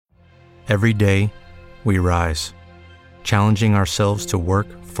Every day, we rise, challenging ourselves to work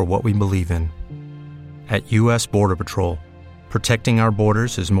for what we believe in. At U.S. Border Patrol, protecting our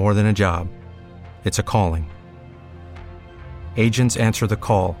borders is more than a job. It's a calling. Agents answer the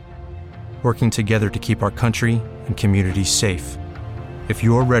call, working together to keep our country and communities safe. If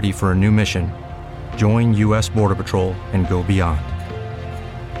you're ready for a new mission, join U.S. Border Patrol and go beyond.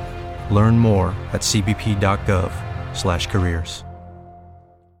 Learn more at cbp.gov/careers.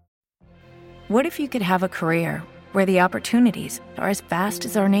 What if you could have a career where the opportunities are as vast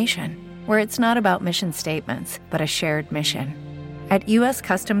as our nation, where it's not about mission statements, but a shared mission? At U.S.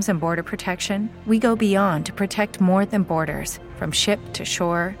 Customs and Border Protection, we go beyond to protect more than borders. From ship to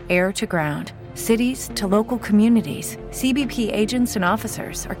shore, air to ground, cities to local communities, CBP agents and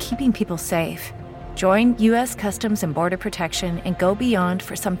officers are keeping people safe. Join U.S. Customs and Border Protection and go beyond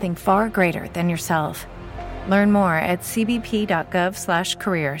for something far greater than yourself. Learn more at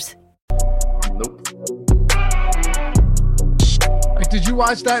cbp.gov/careers. Nope. Like, did you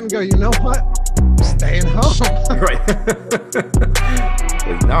watch that and go, you know what? I'm staying home. Right.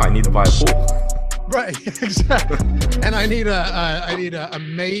 Like, no, I need to buy a pool. Right, exactly. And I need a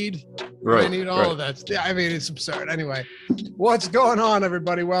maid. Right. I need all of that. Yeah, I mean, it's absurd. Anyway, what's going on,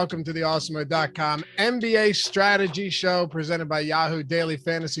 everybody? Welcome to the Awesemo.com NBA Strategy Show presented by Yahoo Daily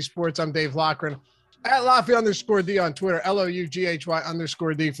Fantasy Sports. I'm Dave Loughran at Laffy_D on Twitter,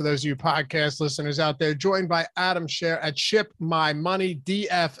 LOUGHY_D for those of you podcast listeners out there. Joined by Adam Scher at Ship My Money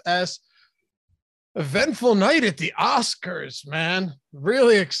DFS. Eventful night at the Oscars, man.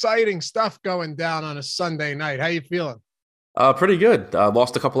 Really exciting stuff going down on a Sunday night. How you feeling? Pretty good.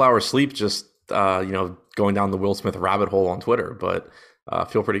 Lost a couple hours sleep just going down the Will Smith rabbit hole on Twitter, but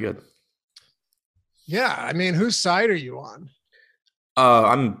feel pretty good. Yeah, I mean, whose side are you on?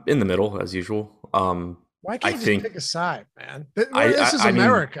 I'm in the middle as usual. Why can't you pick a side, man? This is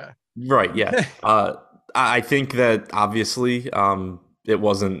America. Right, yeah. I think that obviously it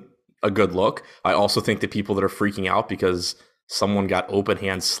wasn't a good look. I also think that people that are freaking out because someone got open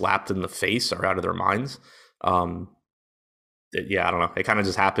hand slapped in the face are out of their minds. Yeah, I don't know. It kind of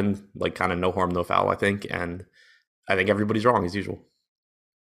just happened, like kind of no harm, no foul, I think. And I think everybody's wrong as usual.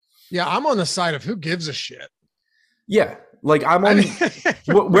 Yeah, I'm on the side of who gives a shit. Yeah, like I'm on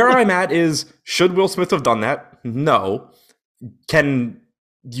where I'm at is, should Will Smith have done that? No. Can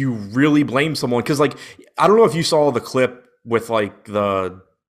you really blame someone? Because like, I don't know if you saw the clip with like the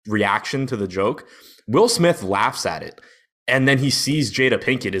reaction to the joke. Will Smith laughs at it, and then he sees Jada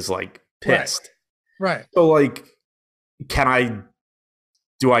Pinkett is like pissed. Right. So like,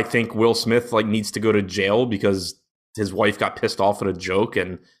 do I think Will Smith like needs to go to jail because his wife got pissed off at a joke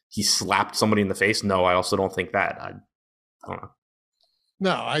and he slapped somebody in the face? No, I also don't think that. I don't know.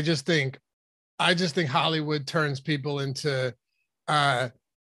 No, I just think Hollywood turns people into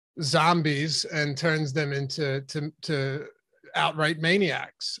zombies and turns them into to outright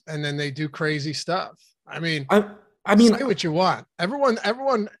maniacs, and then they do crazy stuff. I mean, say what you want. Everyone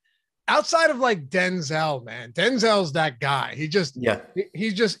outside of like Denzel, man. Denzel's that guy. He's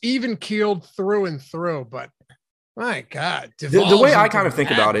just even keeled through and through. But my God, the way I kind of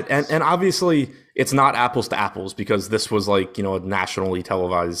think about it, and obviously it's not apples to apples because this was like, a nationally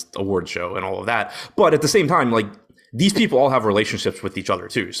televised award show and all of that. But at the same time, like these people all have relationships with each other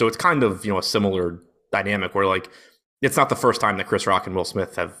too. So it's kind of, a similar dynamic where like, it's not the first time that Chris Rock and Will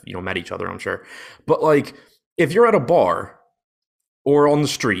Smith have, met each other, I'm sure. But like, if you're at a bar or on the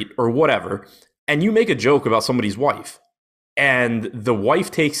street or whatever, and you make a joke about somebody's wife, and the wife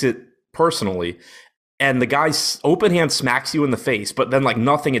takes it personally, and the guy's open hand smacks you in the face, but then like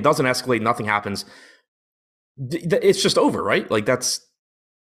nothing, it doesn't escalate, nothing happens. It's just over, right? Like that's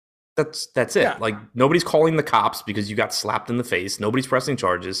it. Yeah. Like nobody's calling the cops because you got slapped in the face. Nobody's pressing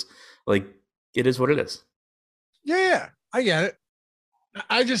charges. Like it is what it is. Yeah, I get it.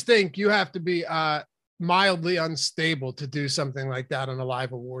 I just think you have to be mildly unstable to do something like that on a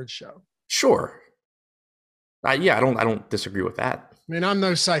live award show. Sure. I don't disagree with that. I mean, I'm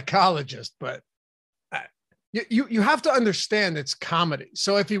no psychologist, but you have to understand it's comedy.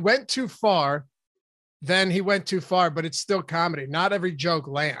 So if he went too far, then he went too far, but it's still comedy. Not every joke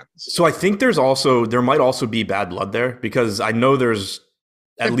lands. So I think there might also be bad blood there, because I know there's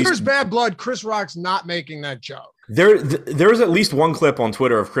there's bad blood, Chris Rock's not making that joke. There's at least one clip on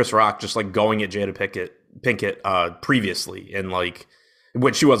Twitter of Chris Rock just like going at Jada Pinkett previously, and like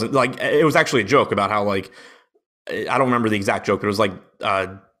when she wasn't, like, it was actually a joke about how, like, I don't remember the exact joke, but it was like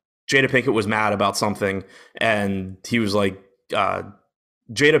Jada Pinkett was mad about something, and he was like, Jada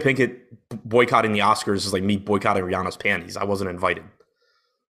Pinkett boycotting the Oscars is like me boycotting Rihanna's panties. I wasn't invited.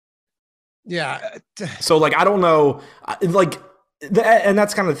 Yeah. So like, I don't know, like, and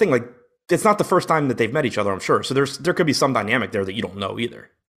that's kind of the thing. Like, it's not the first time that they've met each other, I'm sure. So there could be some dynamic there that you don't know either.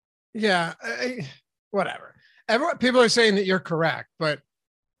 Yeah, whatever. People are saying that you're correct, but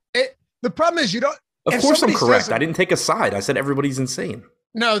the problem is you don't. Of course I'm correct. I didn't take a side. I said everybody's insane.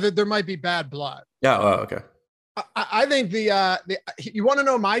 No, that there might be bad blood. Yeah. Okay. I think you want to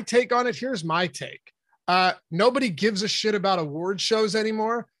know my take on it? Here's my take. Nobody gives a shit about award shows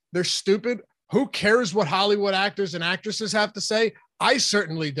anymore. They're stupid. Who cares what Hollywood actors and actresses have to say? I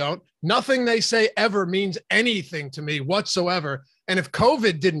certainly don't. Nothing they say ever means anything to me whatsoever. And if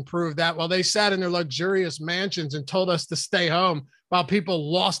COVID didn't prove that, while they sat in their luxurious mansions and told us to stay home while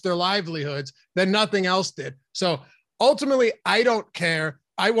people lost their livelihoods, then nothing else did. So ultimately, I don't care.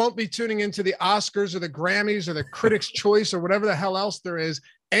 I won't be tuning into the Oscars or the Grammys or the Critics' Choice or whatever the hell else there is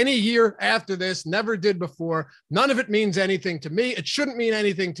any year after this. Never did before. None of it means anything to me. It shouldn't mean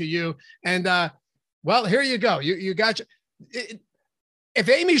anything to you. And well, here you go. You got your. If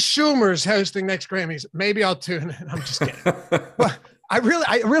Amy Schumer's hosting next Grammys, maybe I'll tune in. I'm just kidding. But I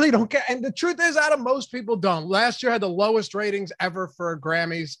really don't care. And the truth is, out of most people don't. Last year had the lowest ratings ever for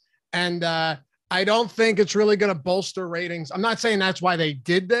Grammys. And I don't think it's really going to bolster ratings. I'm not saying that's why they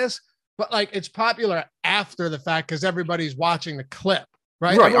did this, but like it's popular after the fact because everybody's watching the clip,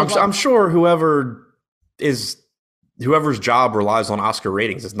 right? Right. I'm sure whoever's job relies on Oscar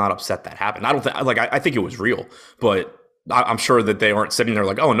ratings is not upset that happened. I don't think I think it was real, but I'm sure that they aren't sitting there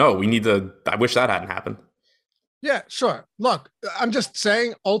like, oh no, I wish that hadn't happened. Yeah, sure. Look, I'm just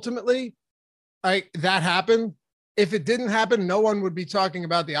saying ultimately that happened. If it didn't happen, no one would be talking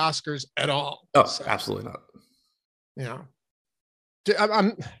about the Oscars at all. Oh, so, absolutely not. You know,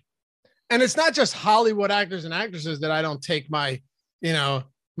 and it's not just Hollywood actors and actresses that I don't take my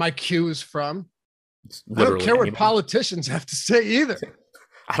cues from. I don't care what politicians have to say either.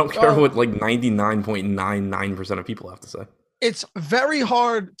 I don't care what like 99.99% of people have to say. It's very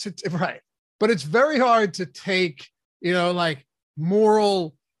hard to but it's very hard to take, like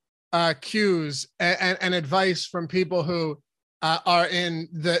moral cues and advice from people who are in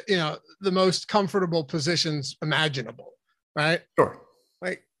the most comfortable positions imaginable, right? Sure.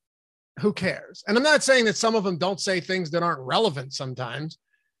 Like, who cares? And I'm not saying that some of them don't say things that aren't relevant sometimes,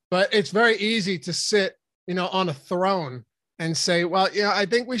 but it's very easy to sit, on a throne and say, well, I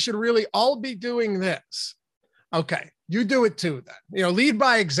think we should really all be doing this. Okay, you do it too then. Lead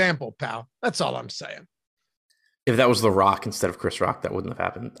by example, pal. That's all I'm saying. If that was The Rock instead of Chris Rock, that wouldn't have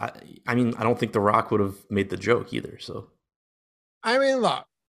happened. I mean, I don't think The Rock would have made the joke either. So, I mean, look,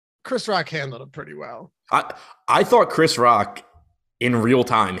 Chris Rock handled it pretty well. I thought Chris Rock in real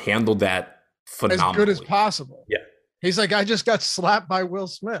time handled that phenomenally. As good as possible. Yeah. He's like, I just got slapped by Will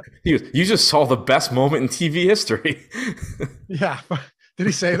Smith. You just saw the best moment in TV history. Yeah. Did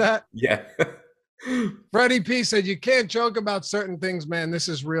he say that? Yeah. Freddie P said, you can't joke about certain things, man. This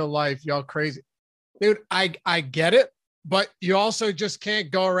is real life. Y'all crazy. Dude, I get it, but you also just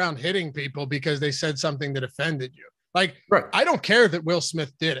can't go around hitting people because they said something that offended you. Like, right. I don't care that Will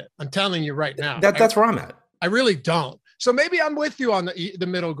Smith did it. I'm telling you right now. That's where I'm at. I really don't. So maybe I'm with you on the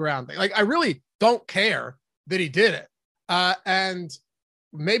middle ground thing. Like, I really don't care that he did it. And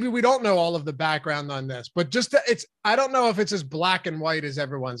maybe we don't know all of the background on this, but I don't know if it's as black and white as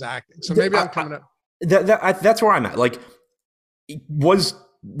everyone's acting. So maybe I'm coming up. That's where I'm at. Like,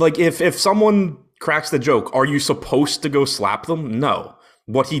 if someone cracks the joke, are you supposed to go slap them? No.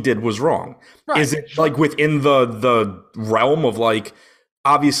 What he did was wrong. Right. Is it like within the realm of like,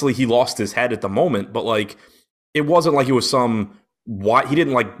 obviously he lost his head at the moment, but like, it wasn't like it was he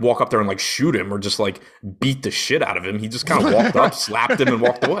didn't like walk up there and like shoot him or just like beat the shit out of him. He just kind of walked up, slapped him and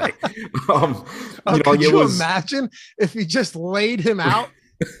walked away. Could you imagine if he just laid him out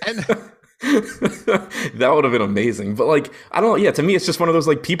and that would have been amazing. But like, I don't know. Yeah. To me, it's just one of those,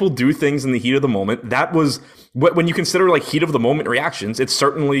 like, people do things in the heat of the moment. That was when you consider like heat of the moment reactions, it's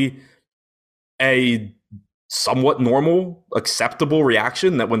certainly a somewhat normal, acceptable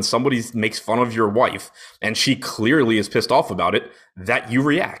reaction that when somebody makes fun of your wife and she clearly is pissed off about it, that you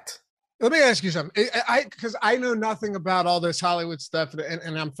react. Let me ask you something. Because I know nothing about all this Hollywood stuff,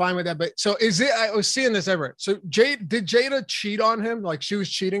 and I'm fine with that. But so I was seeing this everywhere. So did Jada cheat on him? Like she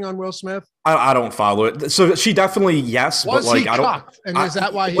was cheating on Will Smith? I don't follow it. So she definitely, yes. Was but like, he cucked? And is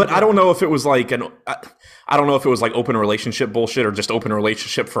that why he But I don't know if it was like I don't know if it was like open relationship bullshit or just open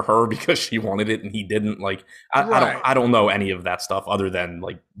relationship for her because she wanted it and he didn't. Like, I don't know any of that stuff other than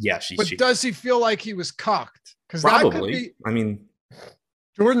like, yeah, she's cheating. But does he feel like he was cucked? Because probably. I mean,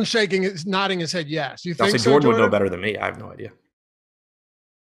 Jordan's nodding his head yes. You think so, Jordan would know better than me. I have no idea.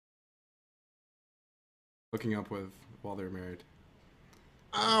 Hooking up with while they're married.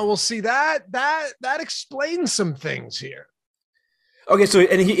 We'll see that explains some things here. Okay, so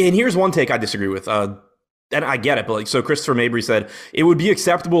and here's one take I disagree with. And I get it, but like, so Christopher Mabry said it would be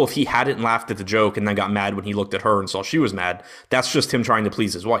acceptable if he hadn't laughed at the joke and then got mad when he looked at her and saw she was mad. That's just him trying to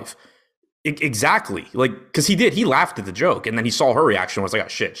please his wife. Exactly, like, because he laughed at the joke and then he saw her reaction and was like, oh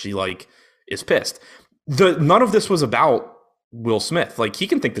shit, she like is pissed. None of this was about Will Smith. Like, he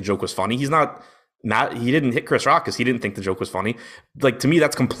can think the joke was funny. He's not mad. He didn't hit Chris Rock because he didn't think the joke was funny. Like, to me,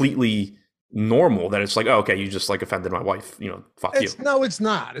 that's completely normal. That it's like, oh, okay, you just like offended my wife. Fuck you. No, it's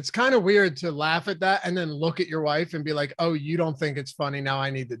not. It's kind of weird to laugh at that and then look at your wife and be like, oh, you don't think it's funny. Now I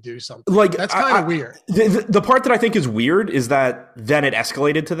need to do something. Like, that's kind of weird. The part that I think is weird is that then it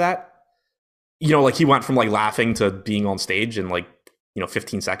escalated to that. Like, he went from like laughing to being on stage in like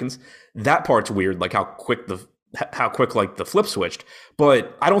 15 seconds. That part's weird. Like how quick like the flip switched.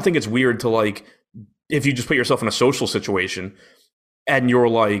 But I don't think it's weird to like, if you just put yourself in a social situation and you're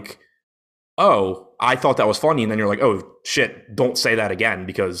like, oh, I thought that was funny, and then you're like, oh shit, don't say that again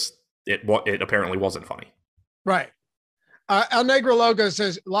because it apparently wasn't funny. Right. El Negro Logo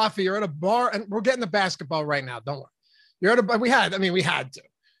says, Laffy, you're at a bar, and we're getting the basketball right now. Don't worry. You're at a. We had to.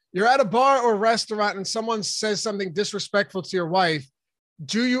 You're at a bar or restaurant, and someone says something disrespectful to your wife.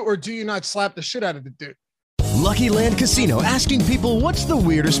 Do you or do you not slap the shit out of the dude? Lucky Land Casino, asking people, what's the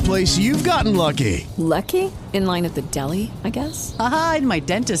weirdest place you've gotten lucky? Lucky? In line at the deli, I guess? Aha, in my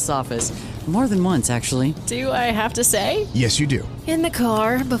dentist's office. More than once, actually. Do I have to say? Yes, you do. In the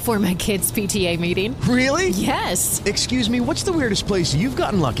car before my kids' PTA meeting. Really? Yes. Excuse me, what's the weirdest place you've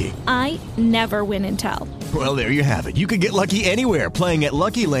gotten lucky? I never win and tell. Well, there you have it. You can get lucky anywhere, playing at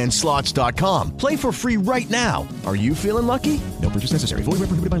LuckyLandSlots.com. Play for free right now. Are you feeling lucky? No purchase necessary. Void where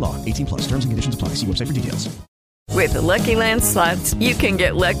prohibited by law. 18+. Terms and conditions apply. See website for details. With the Lucky Land Slots, you can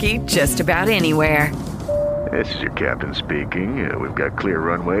get lucky just about anywhere. This is your captain speaking. We've got clear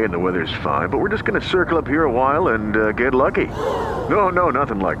runway and the weather's fine, but we're just going to circle up here a while and get lucky. No,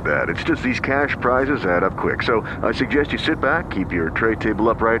 nothing like that. It's just these cash prizes add up quick. So I suggest you sit back, keep your tray table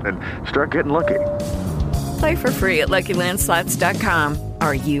upright, and start getting lucky. Play for free at LuckyLandSlots.com.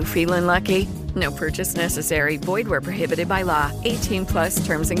 Are you feeling lucky? No purchase necessary. Void where prohibited by law. 18+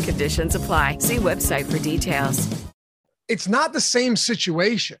 terms and conditions apply. See website for details. It's not the same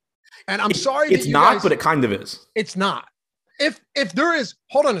situation. And I'm sorry. It's not, but it kind of is. It's not. If there is,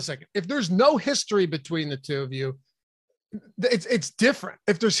 hold on a second. If there's no history between the two of you, it's different.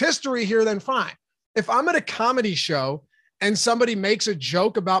 If there's history here, then fine. If I'm at a comedy show and somebody makes a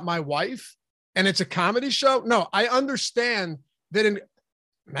joke about my wife and it's a comedy show, no, I understand that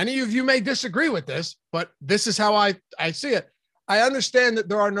many of you may disagree with this, but this is how I see it. I understand that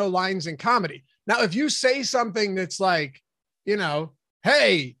there are no lines in comedy. Now, if you say something that's like,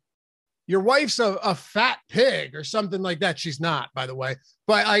 hey, your wife's a fat pig or something like that. She's not, by the way.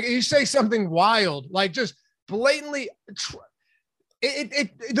 But like, you say something wild, like just blatantly,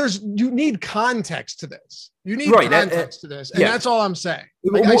 you need context to this. You need context to this. And that's all I'm saying.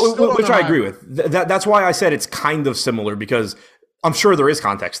 Like, which I agree with. That's why I said it's kind of similar, because I'm sure there is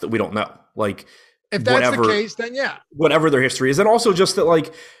context that we don't know. Like, if that's the case, then yeah. Whatever their history is. And also just that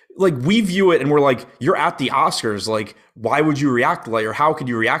like we view it and we're like, you're at the Oscars. Like, why would you react like, or how could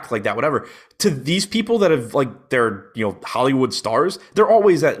you react like that? Whatever. To these people that have like, they're, Hollywood stars, they're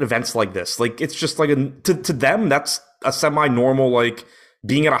always at events like this. Like, it's just like to them, that's a semi-normal, like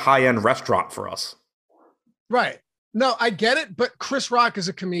being at a high-end restaurant for us. Right. No, I get it. But Chris Rock is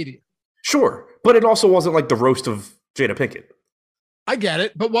a comedian. Sure. But it also wasn't like the roast of Jada Pinkett. I get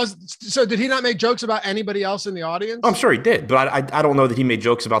it, but did he not make jokes about anybody else in the audience? I'm sure he did, but I don't know that he made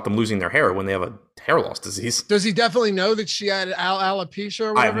jokes about them losing their hair when they have a hair loss disease. Does he definitely know that she had alopecia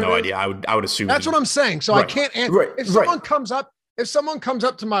or whatever? I have no idea. I would assume. That's what I'm saying. So right. I can't answer. Right. If someone comes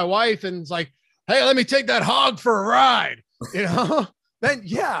up to my wife and is like, "Hey, let me take that hog for a ride," then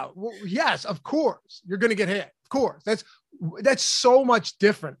yeah, well, yes, of course, you're going to get hit. Of course, that's so much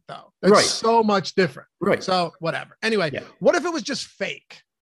different, though. That's right. So much different. Right. So whatever. Anyway, What if it was just fake?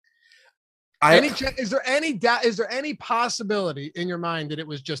 Is there any possibility in your mind that it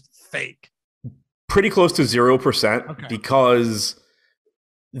was just fake? Pretty close to 0%, because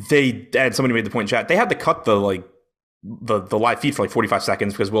somebody made the point in chat. They had to cut the live feed for like 45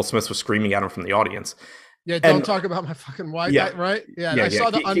 seconds because Will Smith was screaming at him from the audience. Yeah, don't talk about my fucking wife, right? Yeah, I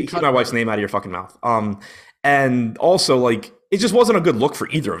saw the uncut. Keep my wife's name out of your fucking mouth. And also, like, it just wasn't a good look for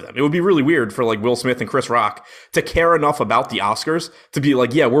either of them. It would be really weird for, like, Will Smith and Chris Rock to care enough about the Oscars to be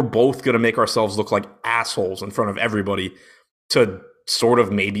like, yeah, we're both going to make ourselves look like assholes in front of everybody to sort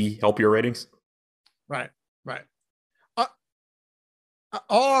of maybe help your ratings. Right.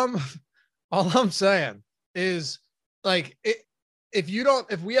 All I'm saying is, like,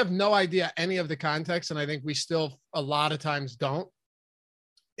 if we have no idea any of the context, and I think we still a lot of times don't,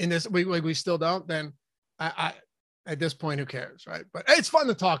 in this, we still don't, then I at this point, who cares, right? But it's fun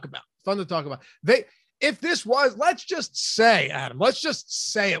to talk about. If this was, let's just say, Adam, let's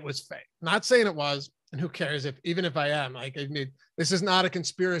just say it was fake. Not saying it was, and who cares even if I am, like, this is not a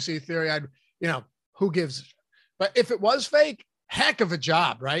conspiracy theory. Who gives a shit? But if it was fake, heck of a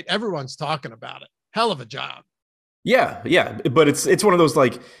job, right? Everyone's talking about it. Hell of a job. Yeah. But it's one of those,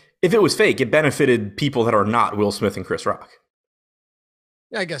 like, if it was fake, it benefited people that are not Will Smith and Chris Rock.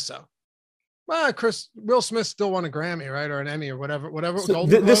 Yeah, I guess so. Well, Will Smith still won a Grammy, right? Or an Emmy or whatever. So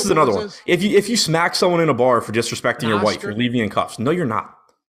this is another one. If you smack someone in a bar for disrespecting your wife, you're leaving in cuffs. No, you're not.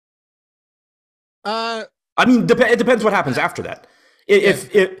 I mean, it depends what happens after that.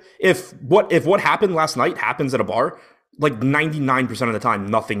 If what happened last night happens at a bar, like 99% of the time,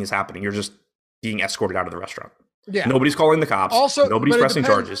 nothing is happening. You're just being escorted out of the restaurant. Yeah. Nobody's calling the cops. Also, nobody's pressing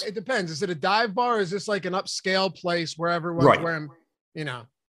charges. It depends. Is it a dive bar? Or is this like an upscale place where everyone's wearing,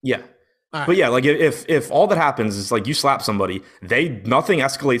 Yeah. Right. But yeah, like if all that happens is like you slap somebody, nothing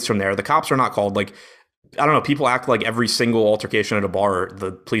escalates from there. The cops are not called. Like, I don't know. People act like every single altercation at a bar,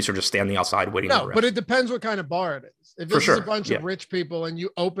 the police are just standing outside waiting. No, but it depends what kind of bar it is. If this is a bunch of rich people and you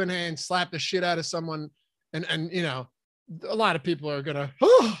open hand slap the shit out of someone, and a lot of people are gonna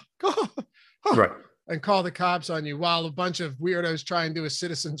right and call the cops on you while a bunch of weirdos try and do a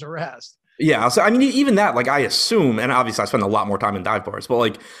citizen's arrest. Yeah, so I mean, even that, like, I assume, and obviously I spend a lot more time in dive bars, but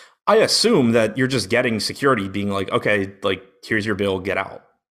like, I assume that you're just getting security being like, okay, like, here's your bill, get out.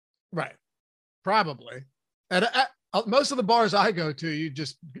 Right. Probably. At most of the bars I go to, you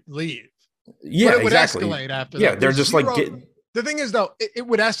just leave. Yeah, but it would exactly. escalate after that. Yeah, they're just like... The thing is, though, it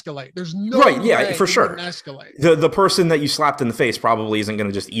would escalate. There's no way for sure. Escalate. The person that you slapped in the face probably isn't going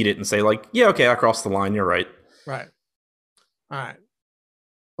to just eat it and say like, yeah, okay, I crossed the line. You're right. Right. All right.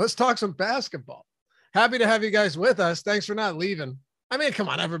 Let's talk some basketball. Happy to have you guys with us. Thanks for not leaving. I mean, come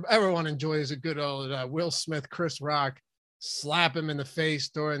on. Everyone enjoys a good old Will Smith, Chris Rock, slap him in the face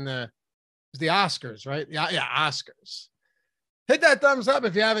during the Oscars, right? Yeah, Oscars. Hit that thumbs up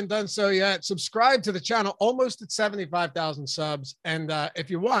if you haven't done so yet. Subscribe to the channel, almost at 75,000 subs. And if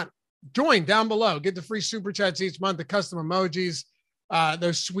you want, join down below. Get the free super chats each month, the custom emojis,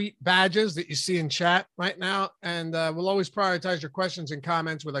 those sweet badges that you see in chat right now. And we'll always prioritize your questions and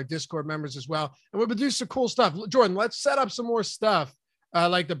comments with our Discord members as well. And we'll do some cool stuff. Jordan, let's set up some more stuff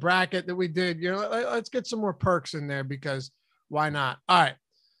like the bracket that we did. Let's get some more perks in there because why not? All right,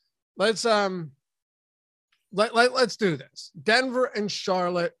 let's let's do this. Denver and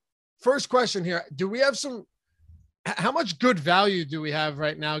Charlotte. First question here. Do we have how much good value do we have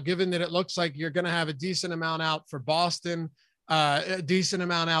right now, given that it looks like you're going to have a decent amount out for Boston, a decent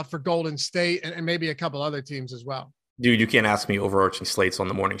amount out for Golden State, and maybe a couple other teams as well? Dude, you can't ask me overarching slates on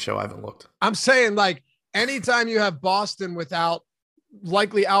the morning show. I haven't looked. I'm saying, like, anytime you have Boston without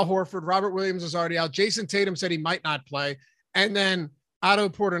likely Al Horford, Robert Williams is already out. Jason Tatum said he might not play. And then Otto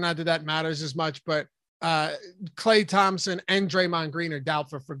Porter, not that that matters as much, but Klay Thompson and Draymond Green are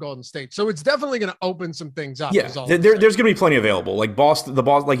doubtful for Golden State. So it's definitely going to open some things up. Yeah, there's going to be plenty available. Like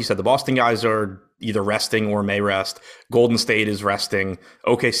like you said, the Boston guys are either resting or may rest. Golden State is resting.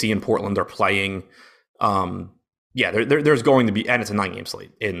 OKC and Portland are playing. There's going to be, and it's a 9-game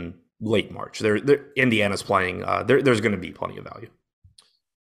slate in late March. Indiana's playing. There's going to be plenty of value.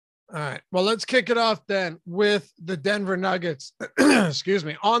 All right. Well, let's kick it off then with the Denver Nuggets, excuse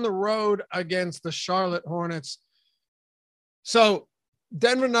me, on the road against the Charlotte Hornets. So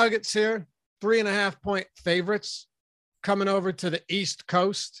Denver Nuggets here, 3.5-point favorites coming over to the East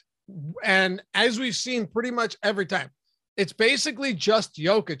Coast. And as we've seen pretty much every time, it's basically just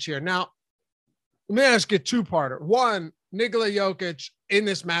Jokic here. Now, let me ask you a two-parter. One, Nikola Jokic in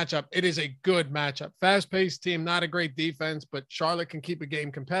this matchup, it is a good matchup. Fast-paced team, not a great defense, but Charlotte can keep a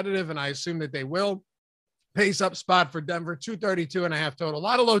game competitive, and I assume that they will. Pace up spot for Denver, 232.5 total. A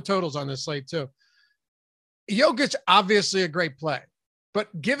lot of low totals on this slate, too. Jokic, obviously a great play,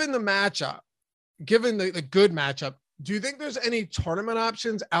 but given the matchup, given the good matchup, do you think there's any tournament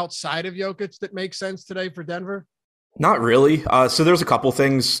options outside of Jokic that make sense today for Denver? Not really. So there's a couple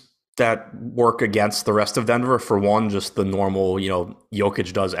things that work against the rest of Denver. For one, just the normal,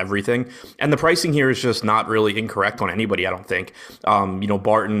 Jokic does everything. And the pricing here is just not really incorrect on anybody, I don't think.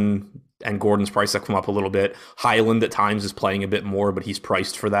 Barton and Gordon's price have come up a little bit. Highland at times is playing a bit more, but he's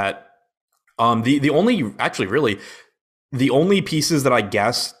priced for that. The only pieces that I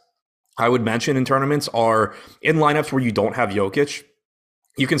guess I would mention in tournaments are in lineups where you don't have Jokic.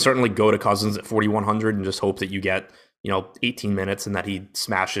 You can certainly go to Cousins at 4,100 and just hope that you get 18 minutes and that he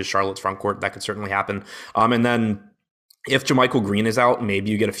smashes Charlotte's front court. That could certainly happen. And then if JaMychal Green is out,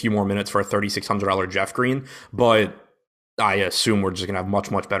 maybe you get a few more minutes for a $3,600 Jeff Green. But I assume we're just going to have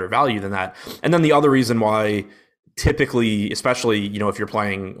much, much better value than that. And then the other reason why typically, especially, if you're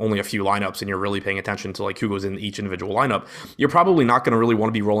playing only a few lineups and you're really paying attention to like who goes in each individual lineup, you're probably not going to really want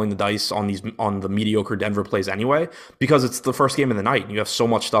to be rolling the dice on the mediocre Denver plays anyway, because it's the first game of the night and you have so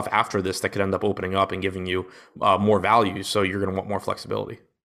much stuff after this that could end up opening up and giving you more value. So you're going to want more flexibility.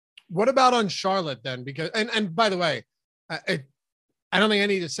 What about on Charlotte then? Because, and by the way, I don't think I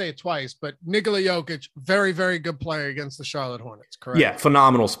need to say it twice, but Nikola Jokic, very, very good player against the Charlotte Hornets, correct? Yeah,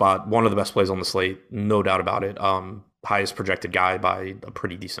 phenomenal spot. One of the best plays on the slate, no doubt about it. Highest projected guy by a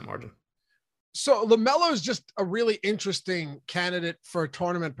pretty decent margin. So LaMelo is just a really interesting candidate for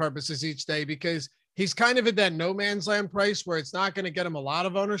tournament purposes each day, because he's kind of at that no man's land price where it's not going to get him a lot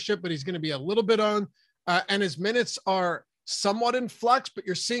of ownership, but he's going to be a little bit owned, and his minutes are somewhat in flux, but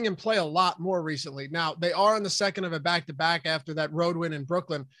you're seeing him play a lot more recently. Now, they are on the second of a back-to-back after that road win in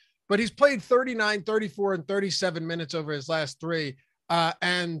Brooklyn, but he's played 39, 34, and 37 minutes over his last three.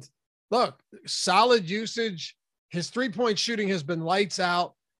 And look, solid usage. His three-point shooting has been lights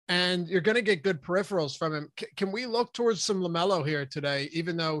out, and you're going to get good peripherals from him. Can we look towards some LaMelo here today,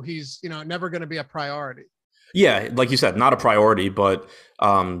 even though he's, never going to be a priority? Yeah, like you said, not a priority, but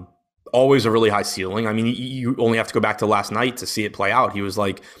always a really high ceiling. I mean, you only have to go back to last night to see it play out. He was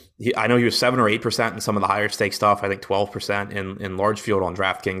like, I know he was 7 or 8% in some of the higher stake stuff. I think 12% in large field on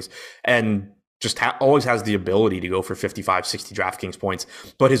DraftKings, and just always has the ability to go for 55, 60 DraftKings points,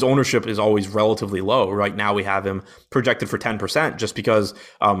 but his ownership is always relatively low. Right now we have him projected for 10% just because,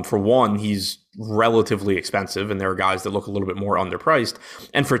 for one, he's relatively expensive and there are guys that look a little bit more underpriced.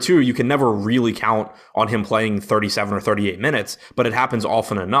 And for two, you can never really count on him playing 37 or 38 minutes, but it happens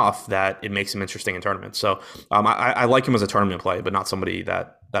often enough that it makes him interesting in tournaments. So I like him as a tournament play, but not somebody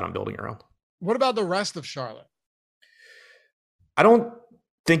that I'm building around. What about the rest of Charlotte? I don't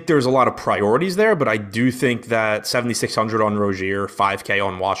think there's a lot of priorities there, but I do think that 7,600 on Rozier, 5K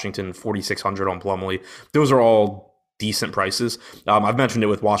on Washington, 4,600 on Plumlee, those are all decent prices. I've mentioned it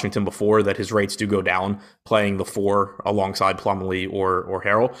with Washington before that his rates do go down playing the 4 alongside Plumlee or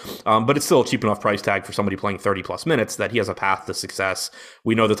Harrell, but it's still a cheap enough price tag for somebody playing 30 plus minutes that he has a path to success.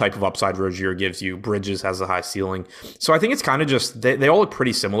 We know the type of upside Rozier gives you. Bridges has a high ceiling. So I think it's kind of just, they all look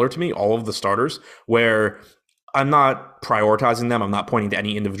pretty similar to me, all of the starters, where I'm not prioritizing them. I'm not pointing to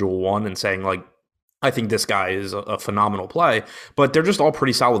any individual one and saying like, I think this guy is a phenomenal play, but they're just all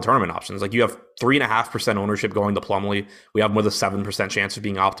pretty solid tournament options. Like you have 3.5% ownership going to Plumlee. We have him with a 7% chance of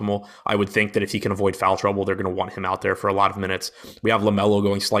being optimal. I would think that if he can avoid foul trouble, they're going to want him out there for a lot of minutes. We have LaMelo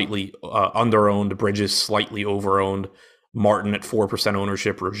going slightly under-owned, Bridges slightly over-owned, Martin at 4%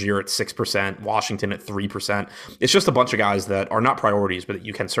 ownership, Rozier at 6%, Washington at 3%. It's just a bunch of guys that are not priorities, but that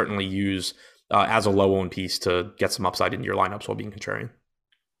you can certainly use as a low-owned piece to get some upside into your lineups while being contrarian.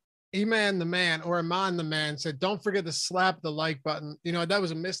 Eman the man, or Iman the man, said, don't forget to slap the like button. That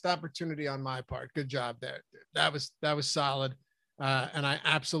was a missed opportunity on my part. Good job there. That was solid. And I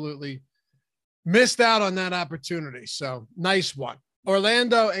absolutely missed out on that opportunity. So nice one.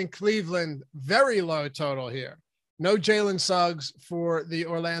 Orlando and Cleveland, very low total here. No Jalen Suggs for the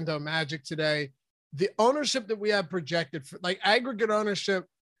Orlando Magic today. The ownership that we have projected for like aggregate ownership,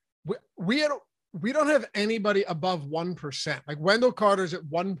 we don't have anybody above 1%. Like Wendell Carter's at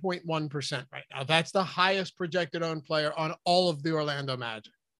 1.1% right now. That's the highest projected owned player on all of the Orlando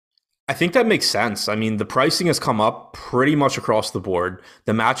Magic. I think that makes sense. I mean, the pricing has come up pretty much across the board.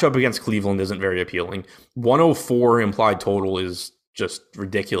 The matchup against Cleveland isn't very appealing. 104 implied total is just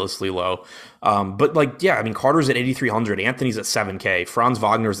ridiculously low. But like, yeah, I mean, Carter's at 8,300, Anthony's at 7K, Franz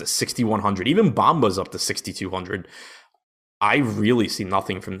Wagner's at 6,100, even Bamba's up to 6,200. I really see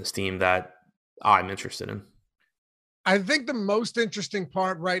nothing from this team that I'm interested in. I think the most interesting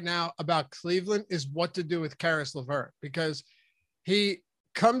part right now about Cleveland is what to do with Karis LeVert, because he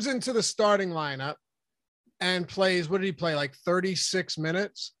comes into the starting lineup and plays, what did he play? Like 36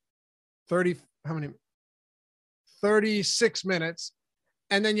 minutes, 36 minutes.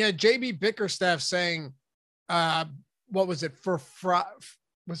 And then you had JB Bickerstaff saying, what was it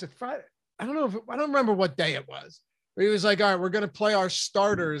was it Friday? I don't remember what day it was. But he was like, all right, we're going to play our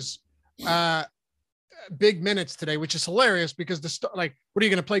starters big minutes today, which is hilarious because what are you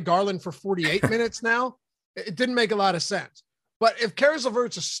going to play Garland for 48 minutes now? It didn't make a lot of sense. But if Karis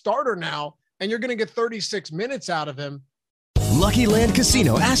LeVert's a starter now and you're going to get 36 minutes out of him. Lucky Land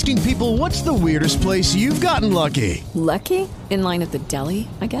Casino, asking people, what's the weirdest place you've gotten lucky? Lucky? In line at the deli,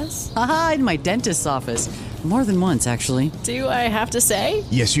 I guess? Aha, in my dentist's office. More than once, actually. Do I have to say?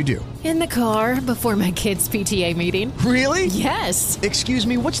 Yes, you do. In the car before my kids' PTA meeting. Really? Yes. Excuse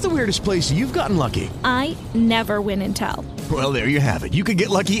me, what's the weirdest place you've gotten lucky? I never win and tell. Well, there you have it. You can get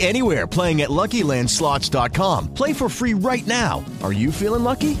lucky anywhere, playing at LuckyLandSlots.com. Play for free right now. Are you feeling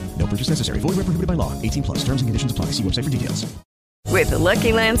lucky? No purchase necessary. Void where prohibited by law. 18 plus. Terms and conditions apply. See website for details. With the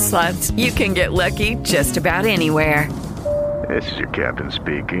Lucky Land Slots, you can get lucky just about anywhere. This is your captain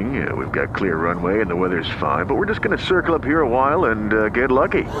speaking. We've got clear runway and the weather's fine, but we're just going to circle up here a while and get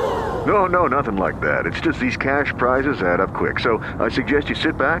lucky. No, nothing like that. It's just these cash prizes add up quick. So I suggest you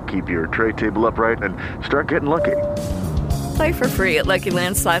sit back, keep your tray table upright, and start getting lucky. Play for free at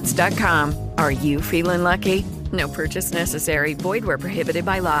LuckyLandSlots.com. Are you feeling lucky? No purchase necessary. Void where prohibited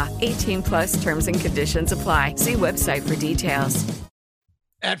by law. 18 plus terms and conditions apply. See website for details.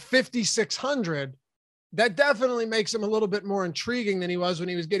 At 5,600, that definitely makes him a little bit more intriguing than he was when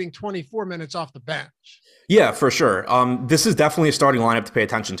he was getting 24 minutes off the bench. Yeah, for sure. This is definitely a starting lineup to pay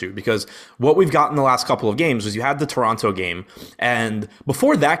attention to, because what we've got in the last couple of games was you had the Toronto game, and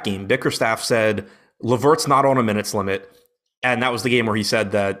before that game, Bickerstaff said LeVert's not on a minutes limit, and that was the game where he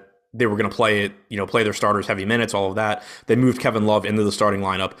said that they were going to play their starters heavy minutes, all of that. They moved Kevin Love into the starting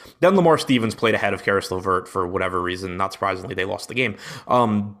lineup. Then Lamar Stevens played ahead of Karis LeVert for whatever reason. Not surprisingly, they lost the game.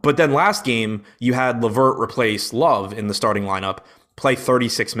 But then last game, you had LeVert replace Love in the starting lineup, play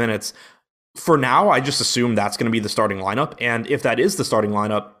 36 minutes. For now, I just assume that's going to be the starting lineup. And if that is the starting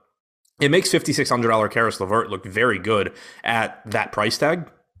lineup, it makes $5,600 Karis LeVert look very good at that price tag.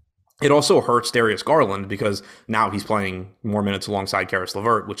 It also hurts Darius Garland because now he's playing more minutes alongside Karis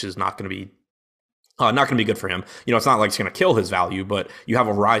LeVert, which is not going to be good for him. It's not like it's going to kill his value, but you have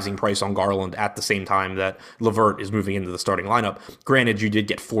a rising price on Garland at the same time that LeVert is moving into the starting lineup. Granted, you did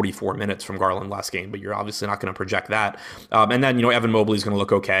get 44 minutes from Garland last game, but you're obviously not going to project that. And then Evan Mobley is going to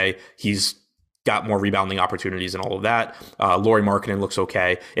look okay. He's got more rebounding opportunities and all of that. Lauri Markkanen looks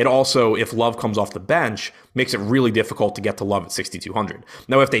okay. It also, if Love comes off the bench, makes it really difficult to get to Love at 6,200.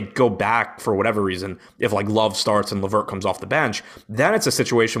 Now, if they go back for whatever reason, if like Love starts and LeVert comes off the bench, then it's a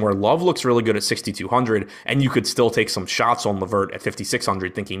situation where Love looks really good at 6,200, and you could still take some shots on LeVert at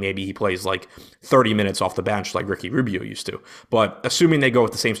 5,600, thinking maybe he plays like 30 minutes off the bench like Ricky Rubio used to. But assuming they go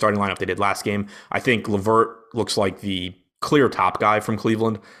with the same starting lineup they did last game, I think LeVert looks like the clear top guy from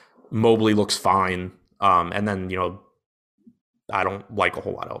Cleveland. Mobley looks fine. And then, I don't like a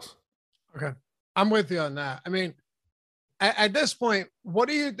whole lot else. Okay. I'm with you on that. I mean, at this point, what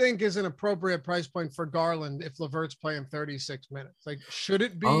do you think is an appropriate price point for Garland if LeVert's playing 36 minutes? Like, should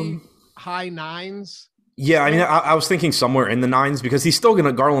it be high nines? Yeah, I mean, I was thinking somewhere in the nines, because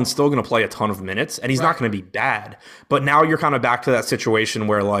Garland's still going to play a ton of minutes, and he's not going to be bad. But now you're kind of back to that situation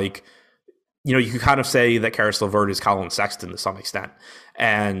where, like, you can kind of say that Karis LeVert is Colin Sexton to some extent.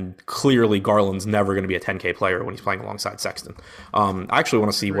 And clearly Garland's never going to be a 10K player when he's playing alongside Sexton. I actually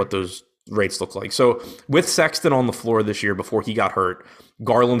want to see what those rates look like. So with Sexton on the floor this year before he got hurt,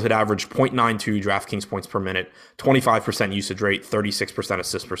 Garland had averaged 0.92 DraftKings points per minute, 25% usage rate, 36%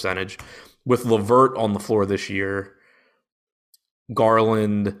 assist percentage. With LeVert on the floor this year,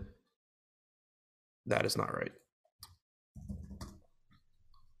 Garland, that is not right.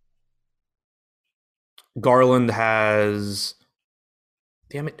 Garland has,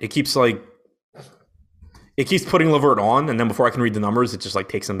 damn it, it keeps putting LeVert on, and then before I can read the numbers, it just like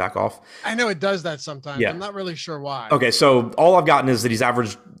takes him back off. I know it does that sometimes. Yeah. I'm not really sure why. Okay, so all I've gotten is that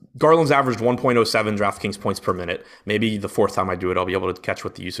Garland's averaged 1.07 DraftKings points per minute. Maybe the fourth time I do it, I'll be able to catch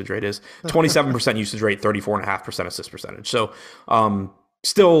what the usage rate is. 27% usage rate, 34.5% assist percentage. So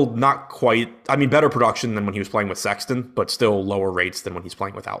still not quite, I mean, better production than when he was playing with Sexton, but still lower rates than when he's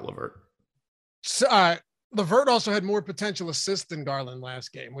playing without LeVert. So, LeVert also had more potential assists than Garland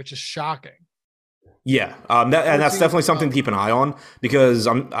last game, which is shocking. Yeah, and that's definitely something to keep an eye on, because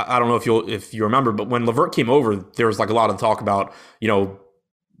I don't know if you remember, but when LeVert came over, there was like a lot of talk about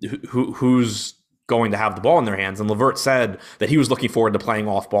who's going to have the ball in their hands, and LeVert said that he was looking forward to playing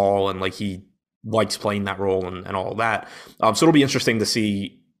off ball and like he likes playing that role and all of that. So it'll be interesting to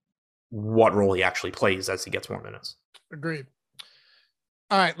see what role he actually plays as he gets more minutes. Agreed.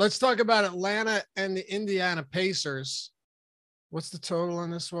 All right, let's talk about Atlanta and the Indiana Pacers. What's the total on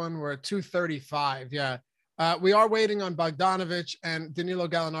this one? We're at 235. Yeah. We are waiting on Bogdanović, and Danilo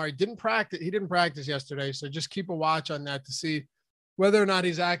Gallinari didn't practice. He didn't practice yesterday. So just keep a watch on that to see whether or not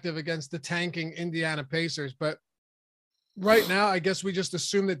he's active against the tanking Indiana Pacers. But right now, I guess we just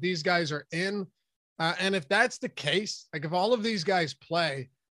assume that these guys are in. And if that's the case, like if all of these guys play,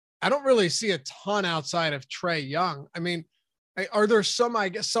 I don't really see a ton outside of Trae Young. I mean, are there some, I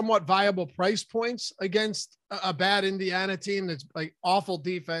guess, somewhat viable price points against a bad Indiana team that's like awful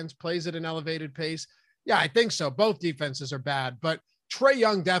defense, plays at an elevated pace? Yeah, I think so. Both defenses are bad, but Trae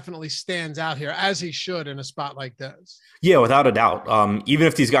Young definitely stands out here, as he should in a spot like this. Yeah, without a doubt. Even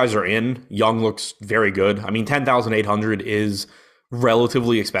if these guys are in, Young looks very good. I mean, 10,800 is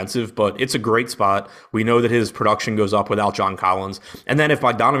relatively expensive, but it's a great spot. We know that his production goes up without John Collins. And then if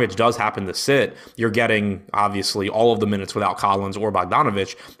Bogdanovich does happen to sit, you're getting obviously all of the minutes without Collins or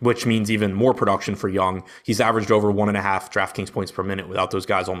Bogdanovich, which means even more production for Young. He's averaged over 1.5 DraftKings points per minute without those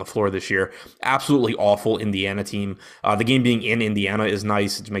guys on the floor this year. Absolutely awful Indiana team. The game being in Indiana is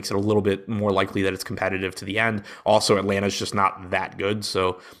nice. It makes it a little bit more likely that it's competitive to the end. Also, Atlanta's just not that good.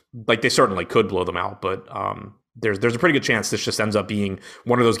 So like they certainly could blow them out, but there's a pretty good chance this just ends up being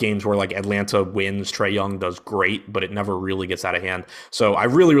one of those games where like Atlanta wins, Trae Young does great, but it never really gets out of hand. So I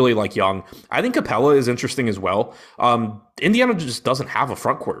really, really like Young. I think Capella is interesting as well. Indiana just doesn't have a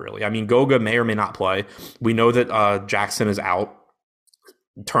front court really. I mean, Goga may or may not play. We know that Jackson is out.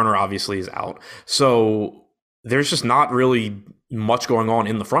 Turner obviously is out. So there's just not really much going on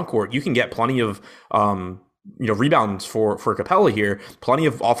in the front court. You can get plenty of rebounds for Capella here, plenty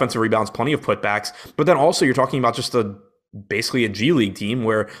of offensive rebounds, plenty of putbacks, but then also you're talking about just basically a G League team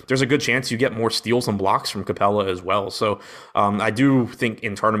where there's a good chance you get more steals and blocks from Capella as well. So I do think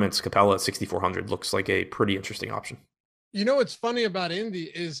in tournaments, Capella at 6,400 looks like a pretty interesting option. You know, what's funny about Indy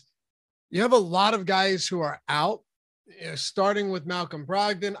is you have a lot of guys who are out, starting with Malcolm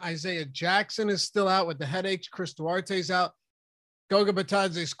Brogdon. Isaiah Jackson is still out with the headaches. Chris Duarte's out. Goga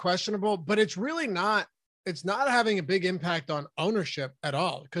Bitadze is questionable, but it's not having a big impact on ownership at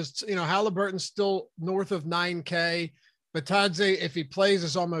all because, Halliburton's still north of 9K. Bitadze, if he plays,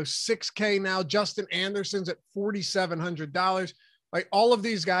 is almost 6K now. Justin Anderson's at $4,700. Like all of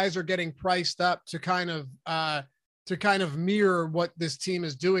these guys are getting priced up to kind of mirror what this team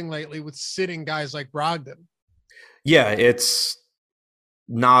is doing lately with sitting guys like Brogdon. Yeah, it's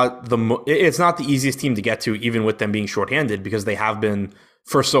not the easiest team to get to, even with them being shorthanded, because they have been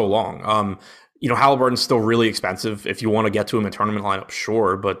for so long. Halliburton's still really expensive. If you want to get to him in tournament lineup,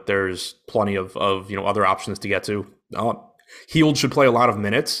 sure, but there's plenty of other options to get to. Hield should play a lot of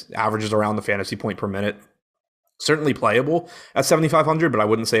minutes, averages around the fantasy point per minute. Certainly playable at 7,500, but I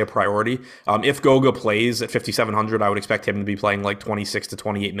wouldn't say a priority. If Goga plays at 5,700, I would expect him to be playing like 26 to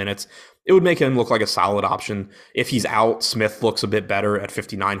 28 minutes. It would make him look like a solid option. If he's out, Smith looks a bit better at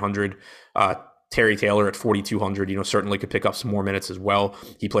 5,900. Terry Taylor at 4,200, certainly could pick up some more minutes as well.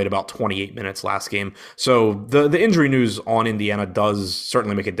 He played about 28 minutes last game. So the injury news on Indiana does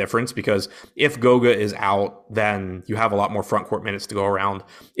certainly make a difference because if Goga is out, then you have a lot more front court minutes to go around.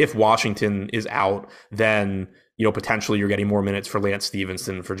 If Washington is out, then potentially you're getting more minutes for Lance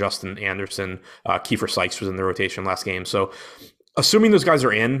Stevenson, for Justin Anderson. Kiefer Sykes was in the rotation last game. So assuming those guys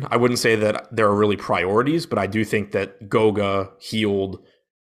are in, I wouldn't say that there are really priorities, but I do think that Goga, Hield,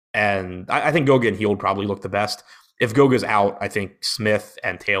 and I think Goga and Hield probably look the best. If Goga's out, I think Smith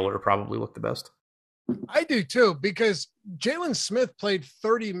and Taylor probably look the best. I do too, because Jalen Smith played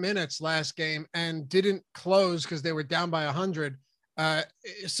 30 minutes last game and didn't close because they were down by 100.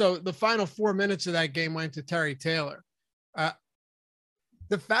 So the final 4 minutes of that game went to Terry Taylor.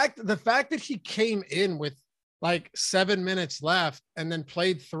 The fact that he came in with like 7 minutes left and then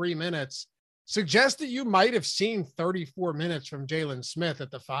played 3 minutes suggests that you might have seen 34 minutes from Jalen Smith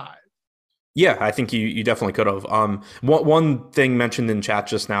at the 5. Yeah, I think you definitely could have. One thing mentioned in chat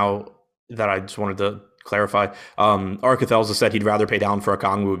just now that I just wanted to clarify. Arcathelza said he'd rather pay down for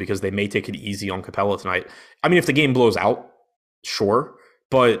Okongwu because they may take it easy on Capella tonight. I mean, if the game blows out, sure,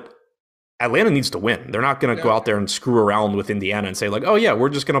 but Atlanta needs to win. They're not going to go out there and screw around with Indiana and say like, oh yeah, we're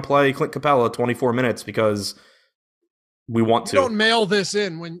just going to play Clint Capella 24 minutes because we want to. You don't mail this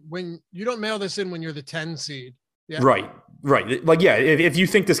in when you don't mail this in when you're the 10 seed. Yeah. Right. Like, yeah, if you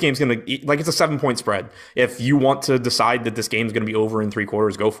think this game's going to, like, it's a 7-point spread. If you want to decide that this game's going to be over in 3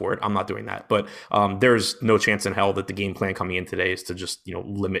 quarters, go for it. I'm not doing that. But there's no chance in hell that the game plan coming in today is to just,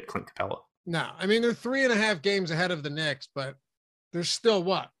 limit Clint Capella. No, I mean, they're 3.5 games ahead of the Knicks, but there's still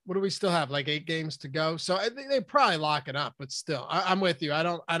what do we still have? Like 8 games to go. So I think they probably lock it up, but still, I'm with you. I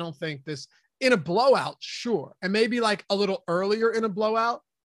don't think this in a blowout, sure. And maybe like a little earlier in a blowout,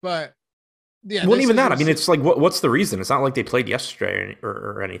 but yeah. Well, even that, I mean, it's like, what's the reason? It's not like they played yesterday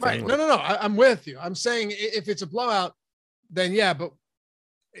or anything. Right. No. I'm with you. I'm saying if it's a blowout, then yeah, but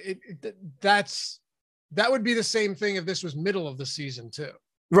that would be the same thing if this was middle of the season too.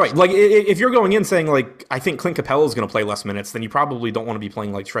 Right. Like if you're going in saying like, I think Clint Capella is going to play less minutes, then you probably don't want to be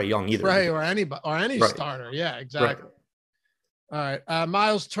playing like Trae Young either. Right. Or any starter. Yeah, exactly. Right. All right.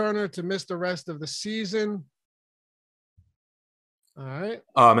 Miles Turner to miss the rest of the season. All right.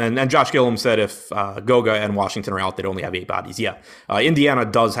 And Josh Gillum said if Goga and Washington are out, they'd only have 8 bodies. Yeah. Indiana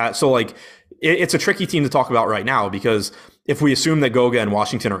does have, so like it's a tricky team to talk about right now because if we assume that Goga and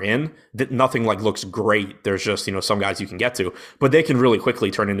Washington are in, that nothing like looks great. There's just, some guys you can get to, but they can really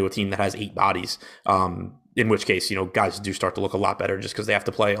quickly turn into a team that has 8 bodies. In which case, guys do start to look a lot better just because they have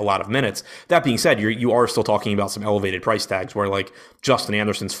to play a lot of minutes. That being said, you are still talking about some elevated price tags where like Justin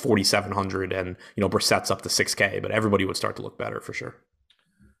Anderson's 4,700 and, Brissett's up to 6K, but everybody would start to look better for sure.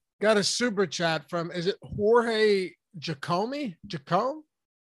 Got a super chat from, is it Jorge Jacome?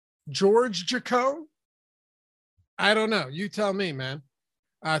 George Jacome? I don't know. You tell me, man.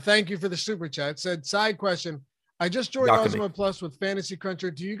 Thank you for the super chat. Said, side question. I just joined Osmo Plus with Fantasy Cruncher.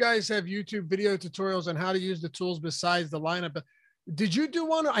 Do you guys have YouTube video tutorials on how to use the tools besides the lineup? Did you do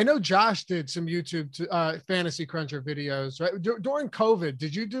one? I know Josh did some YouTube Fantasy Cruncher videos, right? During COVID,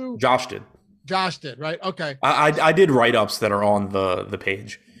 did you do? Josh did. Josh did, right? Okay. I did write-ups that are on the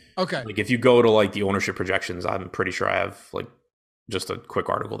page. Okay. Like if you go to like the ownership projections, I'm pretty sure I have like just a quick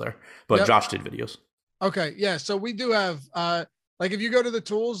article there. But Josh did videos. Okay. Yeah. So we do have like if you go to the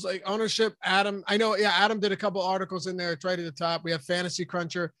tools, like ownership, Adam, I know, Adam did a couple articles in there. It's right at the top. We have Fantasy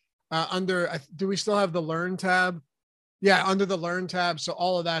Cruncher do we still have the Learn tab? Yeah, under the Learn tab. So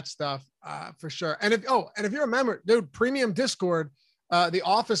all of that stuff for sure. And if you're a member, dude, premium Discord, the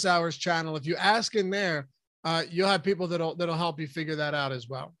Office Hours channel, if you ask in there, you'll have people that'll help you figure that out as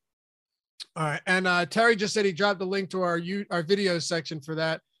well. All right. And Terry just said he dropped the link to our video section for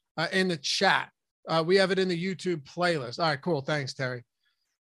that in the chat. We have it in the YouTube playlist. All right, cool. Thanks, Terry.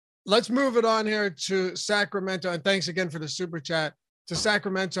 Let's move it on here to Sacramento. And thanks again for the super chat to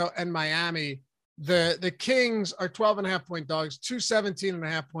Sacramento and Miami. The Kings are 12.5 point dogs,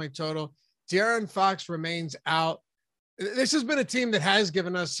 217.5 point total. De'Aaron Fox remains out. This has been a team that has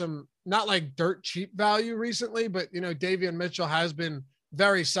given us some, not like dirt cheap value recently, but Davion Mitchell has been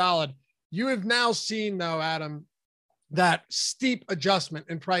very solid. You have now seen though, Adam, that steep adjustment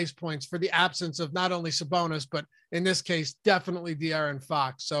in price points for the absence of not only Sabonis, but in this case, definitely De'Aaron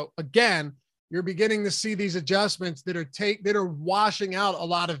Fox. So again, you're beginning to see these adjustments that are washing out a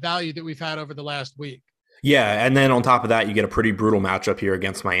lot of value that we've had over the last week. Yeah, and then on top of that, you get a pretty brutal matchup here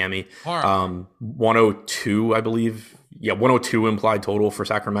against Miami. 102, I believe. Yeah, 102 implied total for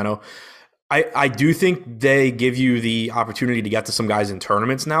Sacramento. I do think they give you the opportunity to get to some guys in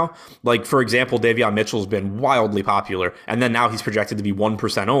tournaments now. Like, for example, Davion Mitchell's been wildly popular, and then now he's projected to be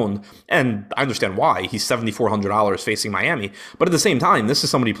 1% owned, and I understand why. He's $7,400 facing Miami, but at the same time, this is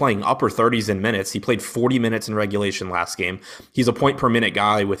somebody playing upper 30s in minutes. He played 40 minutes in regulation last game. He's a point-per-minute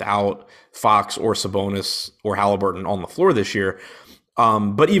guy without Fox or Sabonis or Halliburton on the floor this year.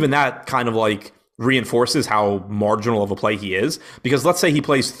 But even that kind of like reinforces how marginal of a play he is, because let's say he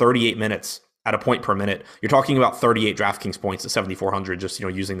plays 38 minutes at a point per minute. You're talking about 38 DraftKings points at 7,400, just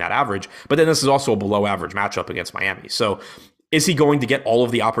using that average. But then this is also a below average matchup against Miami. So is he going to get all of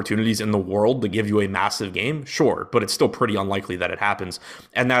the opportunities in the world to give you a massive game? Sure, but it's still pretty unlikely that it happens.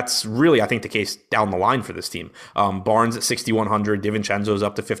 And that's really, I think, the case down the line for this team. Barnes at 6,100, DiVincenzo's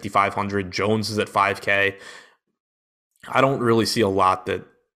up to 5,500, Jones is at 5K. I don't really see a lot that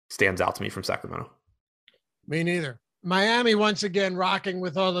stands out to me from Sacramento. Me neither. Miami, once again, rocking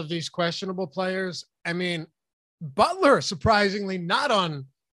with all of these questionable players. I mean, Butler, surprisingly, not on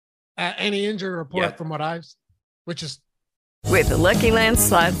any injury report from what I've seen, which is... With the Lucky Land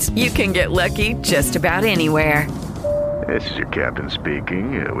Slots, you can get lucky just about anywhere. This is your captain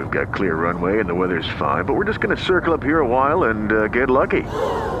speaking. We've got clear runway and the weather's fine, but we're just going to circle up here a while and get lucky.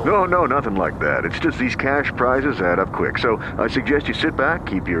 No, nothing like that. It's just these cash prizes add up quick. So I suggest you sit back,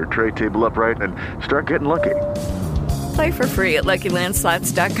 keep your tray table upright, and start getting lucky. Play for free at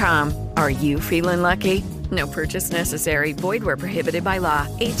LuckyLandSlots.com. Are you feeling lucky? No purchase necessary. Void where prohibited by law.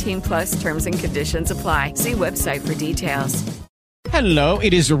 18+ terms and conditions apply. See website for details. Hello,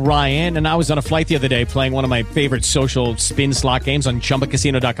 it is Ryan, and I was on a flight the other day playing one of my favorite social spin slot games on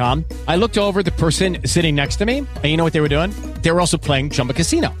ChumbaCasino.com. I looked over the person sitting next to me, and you know what they were doing? They were also playing Chumba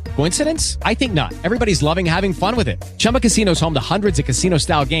Casino. Coincidence? I think not. Everybody's loving having fun with it. Chumba Casino is home to hundreds of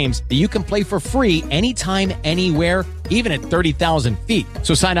casino-style games that you can play for free anytime, anywhere, even at 30,000 feet.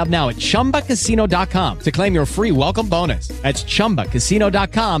 So sign up now at ChumbaCasino.com to claim your free welcome bonus. That's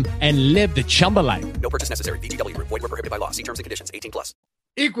ChumbaCasino.com and live the Chumba life. No purchase necessary. VGW. Void where prohibited by law. See terms and conditions. 18+.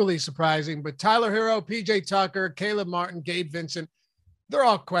 Equally surprising, but Tyler Hero, PJ Tucker, Caleb Martin, Gabe Vincent, they're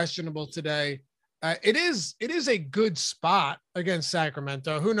all questionable today. It is a good spot against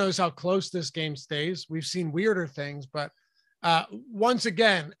Sacramento. Who knows how close this game stays? We've seen weirder things, but once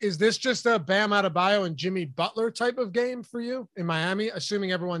again, is this just a Bam Adebayo and Jimmy Butler type of game for you in Miami,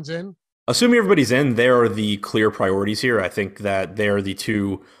 assuming everyone's in? Assuming everybody's in, they are the clear priorities here. I think that they are the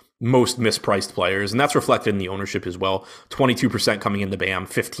two most mispriced players, and that's reflected in the ownership as well. 22% coming into Bam,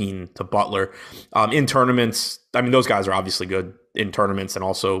 15 to Butler. In tournaments, I mean, those guys are obviously good in tournaments and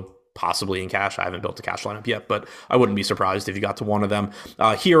also possibly in cash. I haven't built a cash lineup yet, but I wouldn't be surprised if you got to one of them.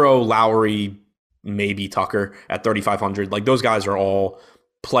 Hero, Lowry, maybe Tucker at 3,500. Like, those guys are all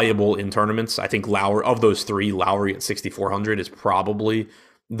playable in tournaments. I think Lowry, of those three, Lowry at 6,400 is probably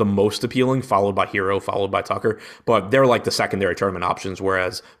the most appealing, followed by Hero, followed by Tucker. But they're like the secondary tournament options,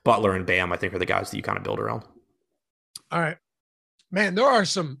 whereas Butler and Bam, I think, are the guys that you kind of build around. All right. Man, there are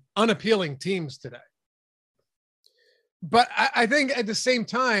some unappealing teams today. But I think at the same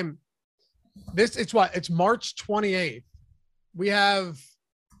time, it's March 28th. We have,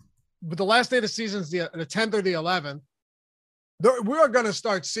 but the last day of the season is the 10th or the 11th. We are going to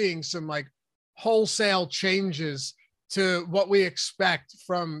start seeing some like wholesale changes to what we expect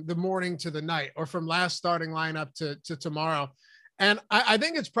from the morning to the night, or from last starting lineup to tomorrow. And I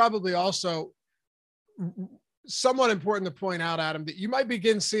think it's probably also somewhat important to point out, Adam, that you might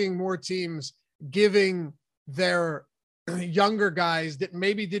begin seeing more teams giving their younger guys that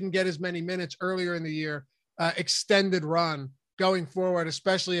maybe didn't get as many minutes earlier in the year extended run going forward,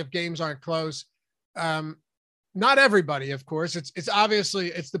 especially if games aren't close. Not everybody, of course. It's obviously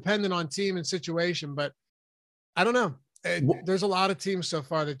it's dependent on team and situation, but I don't know. There's a lot of teams so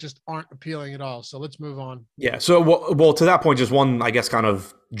far that just aren't appealing at all. So let's move on. Yeah. So, well, to that point, just one, I guess, kind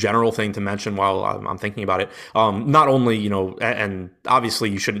of general thing to mention while I'm thinking about it. Not only, you know, and obviously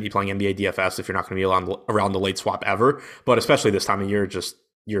you shouldn't be playing NBA DFS if you're not going to be around the late swap ever, but especially this time of year, just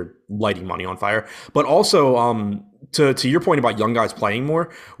you're lighting money on fire. But also, to your point about young guys playing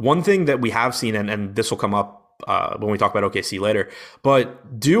more, one thing that we have seen, and this will come up when we talk about OKC later,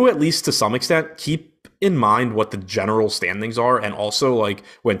 but do, at least to some extent, keep in mind what the general standings are, and also like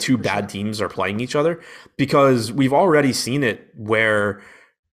when two bad teams are playing each other, because we've already seen it where,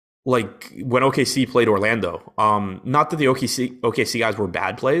 like, when OKC played Orlando, not that the OKC guys were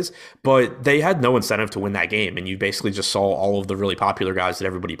bad plays, but they had no incentive to win that game, and you basically just saw all of the really popular guys that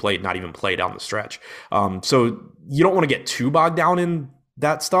everybody played not even play down the stretch. So you don't want to get too bogged down in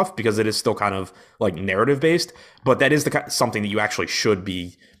that stuff, because it is still kind of like narrative based, but that is something that you actually should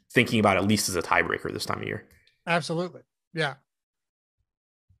be thinking about, at least as a tiebreaker this time of year. Absolutely. Yeah.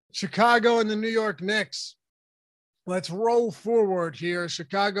 Chicago and the New York Knicks. Let's roll forward here.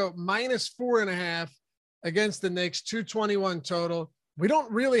 Chicago -4.5 against the Knicks, 221 total. We don't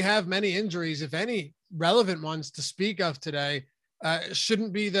really have many injuries, if any relevant ones to speak of today.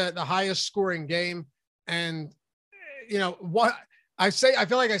 Shouldn't be the highest scoring game. And, you know, what I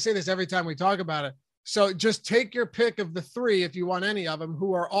feel like I say this every time we talk about it. So just take your pick of the three, if you want any of them,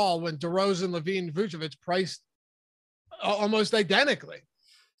 who are all, when DeRozan, Levine, Vucevic, priced almost identically.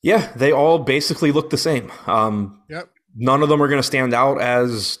 Yeah, they all basically look the same. Yep. None of them are going to stand out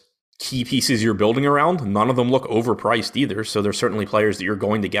as key pieces you're building around. None of them look overpriced either. So there's certainly players that you're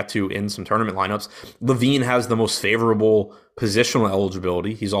going to get to in some tournament lineups. Levine has the most favorable positional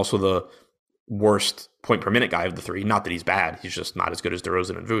eligibility. He's also the worst point per minute guy of the three. Not that he's bad. He's just not as good as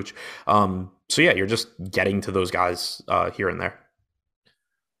DeRozan and Vooch. So yeah, you're just getting to those guys here and there.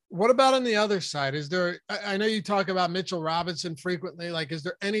 What about on the other side? Is there, I know you talk about Mitchell Robinson frequently, like, is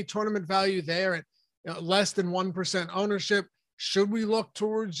there any tournament value there at, you know, less than 1% ownership? Should we look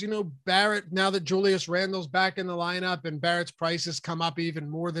towards, you know, Barrett, now that Julius Randle's back in the lineup and Barrett's price has come up even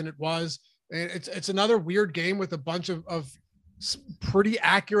more than it was? And it's another weird game with a bunch of pretty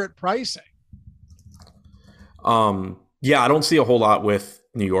accurate pricing. Yeah, I don't see a whole lot with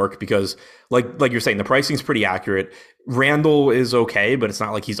New York, because like you're saying, the pricing's pretty accurate. Randall is okay, but it's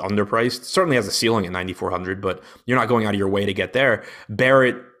not like he's underpriced. Certainly has a ceiling at 9,400, but you're not going out of your way to get there.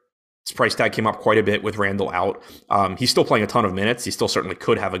 Barrett's price tag came up quite a bit with Randall out. He's still playing a ton of minutes. He still certainly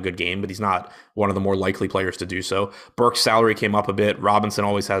could have a good game, but he's not one of the more likely players to do so. Burke's salary came up a bit. Robinson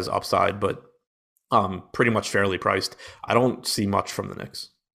always has upside, but pretty much fairly priced. I don't see much from the Knicks.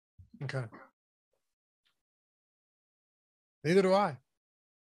 Okay. Neither do I.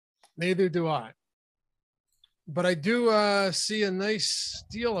 But I do see a nice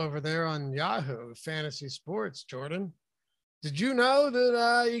deal over there on Yahoo Fantasy Sports, Jordan. Did you know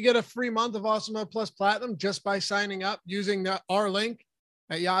that you get a free month of Awesome Mode Plus Platinum just by signing up using our link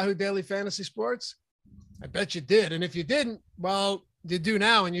at Yahoo Daily Fantasy Sports? I bet you did. And if you didn't, well, you do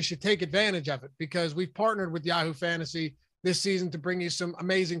now, and you should take advantage of it, because we've partnered with Yahoo Fantasy this season to bring you some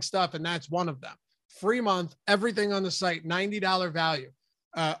amazing stuff, and that's one of them. Free month, everything on the site, $90 value.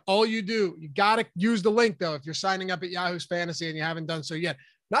 All you do, you got to use the link, though, if you're signing up at Yahoo's Fantasy and you haven't done so yet.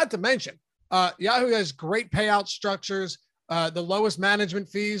 Not to mention, Yahoo has great payout structures, the lowest management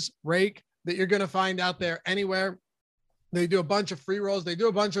fees rake that you're going to find out there anywhere. They do a bunch of free rolls. They do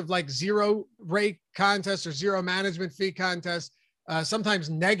a bunch of like zero rate contests or zero management fee contests, sometimes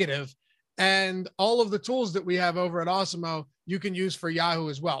negative. And all of the tools that we have over at Awesemo, you can use for Yahoo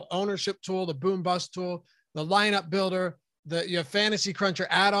as well. Ownership tool, the boom bust tool, the lineup builder, your fantasy cruncher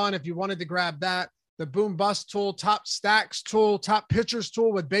add-on, if you wanted to grab that, the boom bust tool, top stacks tool, top pitchers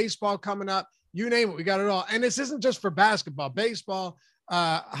tool with baseball coming up, you name it. We got it all. And this isn't just for basketball, baseball,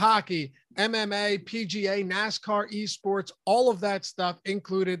 hockey, MMA, PGA, NASCAR, esports, all of that stuff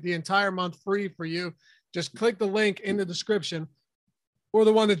included the entire month free for you. Just click the link in the description or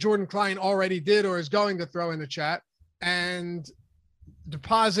the one that Jordan Klein already did or is going to throw in the chat, and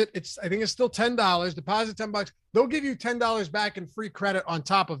deposit. I think it's still $10. Deposit $10. They'll give you $10 back in free credit on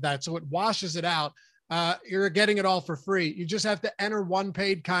top of that. So it washes it out. You're getting it all for free. You just have to enter one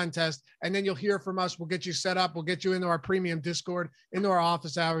paid contest, and then you'll hear from us. We'll get you set up. We'll get you into our premium Discord, into our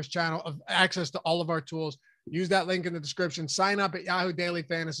office hours channel of access to all of our tools. Use that link in the description. Sign up at Yahoo Daily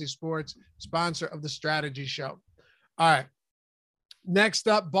Fantasy Sports, sponsor of the Strategy Show. All right. Next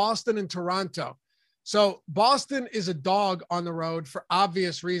up, Boston and Toronto. So Boston is a dog on the road for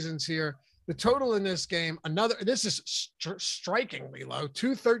obvious reasons here. The total in this game, this is strikingly low,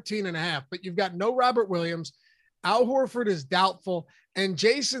 213.5, but you've got no Robert Williams. Al Horford is doubtful. And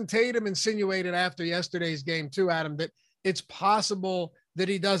Jason Tatum insinuated after yesterday's game too, Adam, that it's possible that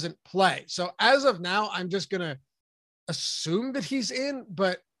he doesn't play. So as of now, I'm just going to assume that he's in,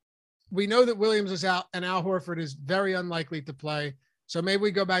 but we know that Williams is out and Al Horford is very unlikely to play. So maybe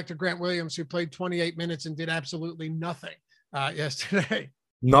we go back to Grant Williams, who played 28 minutes and did absolutely nothing yesterday.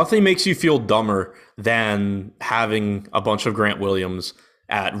 Nothing makes you feel dumber than having a bunch of Grant Williams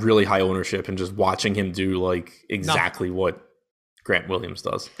at really high ownership and just watching him do like exactly what Grant Williams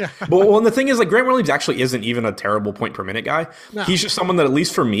does. And the thing is, like, Grant Williams actually isn't even a terrible point per minute guy. No. He's just someone that, at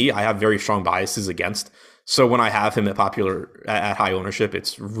least for me, I have very strong biases against. So when I have him at high ownership,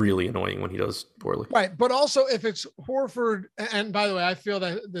 it's really annoying when he does poorly. Right. But also if it's Horford, and by the way, I feel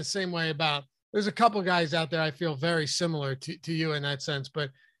that the same way about, there's a couple guys out there I feel very similar to you in that sense.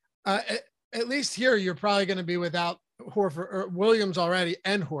 But at least here, you're probably going to be without Horford or Williams already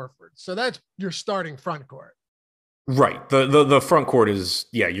and Horford. So that's your starting front court. Right. The front court is,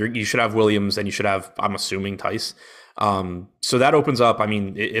 you should have Williams and you should have, I'm assuming, Tice. So that opens up,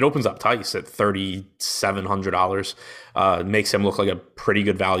 it opens up Tice at $3,700, makes him look like a pretty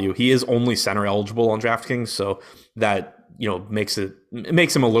good value. He is only center eligible on DraftKings. So that, makes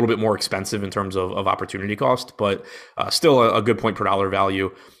him a little bit more expensive in terms of opportunity cost, but still a good point per dollar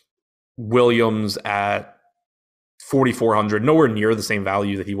value. Williams at 4,400, nowhere near the same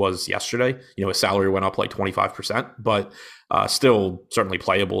value that he was yesterday. His salary went up like 25%, but still certainly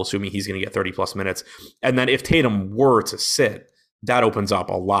playable, assuming he's going to get 30 plus minutes. And then if Tatum were to sit, that opens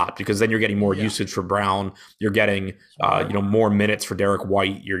up a lot, because then you're getting more usage for Brown. You're getting, more minutes for Derek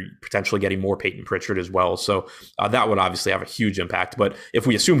White. You're potentially getting more Peyton Pritchard as well. So that would obviously have a huge impact. But if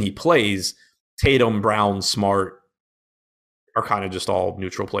we assume he plays, Tatum, Brown, Smart are kind of just all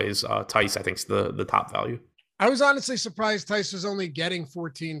neutral plays. Tice, I think, is the top value. I was honestly surprised Tice was only getting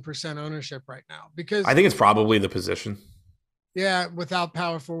 14% ownership right now, because I think it's probably the position. Yeah, without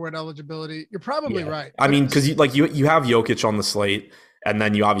power forward eligibility. You're probably right. I mean, because you have Jokic on the slate, and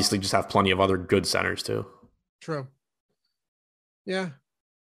then you obviously just have plenty of other good centers too. True. Yeah.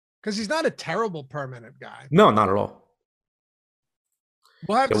 Because he's not a terrible per minute guy. No, not at all.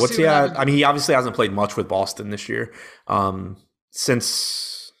 We'll have to what's see he at? I mean, he obviously hasn't played much with Boston this year.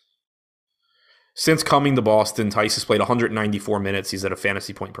 Since coming to Boston, Tice has played 194 minutes. He's at a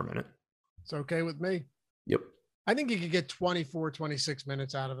fantasy point per minute. It's okay with me. Yep. I think you could get 24, 26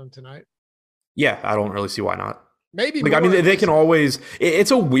 minutes out of him tonight. Yeah, I don't really see why not. Maybe. Like, I mean, they can always.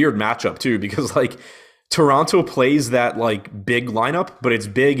 It's a weird matchup too, because like Toronto plays that like big lineup, but it's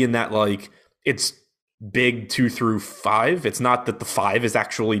big in that like it's big 2 through 5. It's not that the 5 is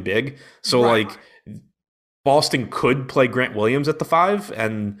actually big. So like Boston could play Grant Williams at the 5,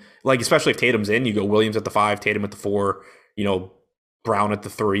 and like especially if Tatum's in, you go Williams at the 5, Tatum at the 4. Brown at the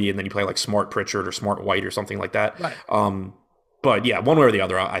 3, and then you play like Smart Pritchard or Smart White or something like that. Right. But yeah, one way or the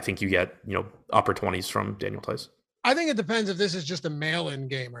other, I think you get, upper 20s from Daniel Tice. I think it depends if this is just a mail-in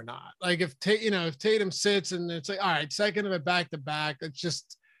game or not. Like if Tatum sits and it's like, all right, second of it back to back, it's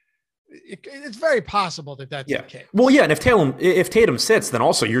very possible that's the case. Well, yeah, and if Tatum sits, then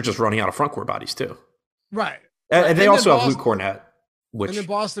also you're just running out of front court bodies too. Right. And they also have Luke Cornett, and then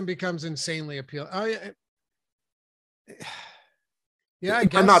Boston becomes insanely appealing. Oh yeah. Yeah, I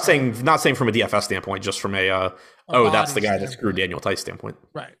guess I'm not saying from a DFS standpoint, just from that's the guy that screwed Daniel Tice standpoint.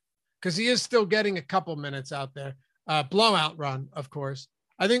 Right. Because he is still getting a couple minutes out there. Blowout run, of course.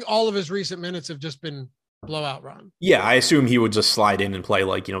 I think all of his recent minutes have just been blowout run. Yeah, I assume he would just slide in and play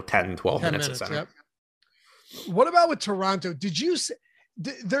like, 10, 12 minutes at center. Yep. What about with Toronto? Did you say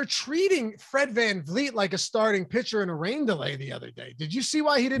they're treating Fred VanVleet like a starting pitcher in a rain delay the other day? Did you see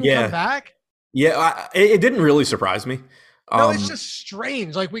why he didn't come back? Yeah, it didn't really surprise me. No, it's just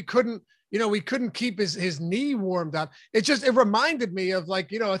strange. Like we couldn't keep his knee warmed up. It reminded me of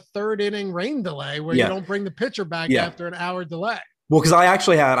like, a third inning rain delay where you don't bring the pitcher back after an hour delay. Well, because I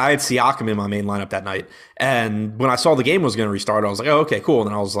had Siakam in my main lineup that night. And when I saw the game was going to restart, I was like, oh, okay, cool. And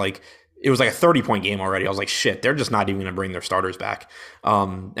then I was like, it was like a 30-point game already. I was like, shit, they're just not even going to bring their starters back.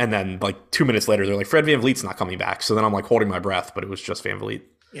 And then like 2 minutes later, they're like, Fred VanVleet's not coming back. So then I'm like holding my breath, but it was just VanVleet.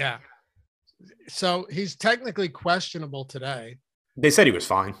 Yeah. So he's technically questionable today. They said he was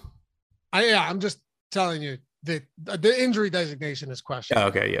fine. I'm just telling you that the injury designation is questionable. Oh,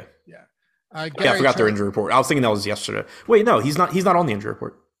 okay, yeah. Yeah. I forgot their injury report. I was thinking that was yesterday. Wait, no, he's not on the injury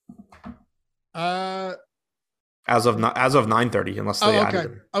report. As of 9:30, unless they added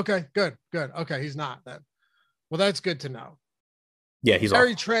him. Okay, good. Okay, he's not then. Well, that's good to know. Yeah, he's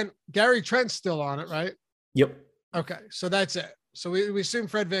Gary off. Gary Trent's still on it, right? Yep. Okay, so that's it. So we assume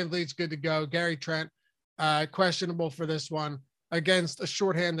Fred VanVleet's good to go. Gary Trent, questionable for this one against a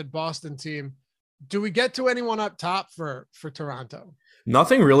shorthanded Boston team. Do we get to anyone up top for Toronto?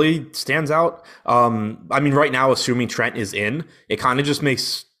 Nothing really stands out. Right now, assuming Trent is in, it kind of just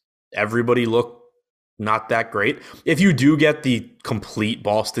makes everybody look not that great. If you do get the complete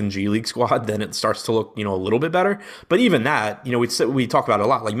Boston G League squad, then it starts to look, a little bit better. But even that, we talk about it a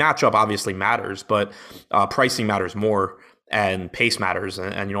lot. Like matchup obviously matters, but pricing matters more. And pace matters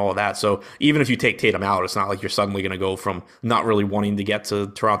and all of that. So even if you take Tatum out, it's not like you're suddenly going to go from not really wanting to get to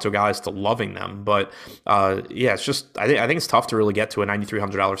Toronto guys to loving them. But it's just I think it's tough to really get to a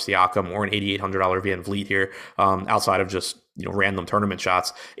 $9,300 Siakam or an $8,800 Van Vliet here outside of just random tournament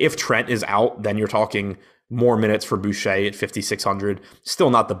shots. If Trent is out, then you're talking more minutes for Boucher at $5,600. Still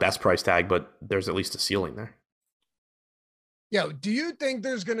not the best price tag, but there's at least a ceiling there. Yeah. Do you think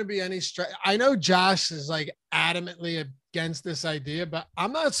there's going to be any I know Josh is like adamantly against this idea, but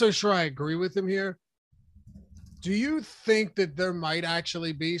I'm not so sure I agree with him here. Do you think that there might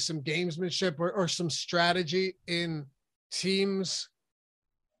actually be some gamesmanship or some strategy in teams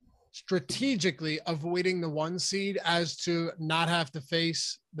strategically avoiding the 1 seed as to not have to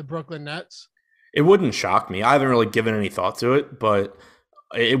face the Brooklyn Nets? It wouldn't shock me. I haven't really given any thought to it, but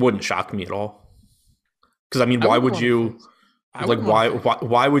it wouldn't shock me at all. Because why would you?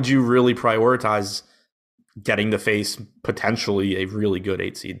 Why would you really prioritize getting to face potentially a really good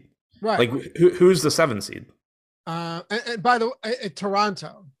 8 seed? Right. Like who's the 7 seed? And by the way,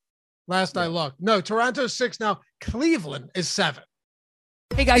 Toronto. Last I looked. No, Toronto's 6 now. Cleveland is 7.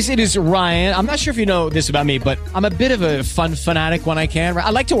 Hey guys, it is Ryan. I'm not sure if you know this about me, but I'm a bit of a fun fanatic when I can. I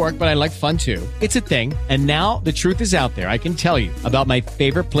like to work, but I like fun too. It's a thing. And now the truth is out there. I can tell you about my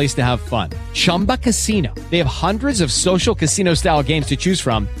favorite place to have fun. Chumba Casino. They have hundreds of social casino style games to choose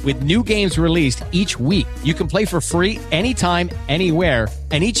from with new games released each week. You can play for free anytime, anywhere.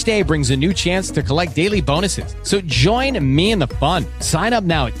 And each day brings a new chance to collect daily bonuses. So join me in the fun. Sign up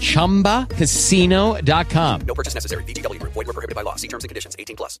now at ChumbaCasino.com. No purchase necessary. VGW. Void where prohibited by law. See terms and conditions.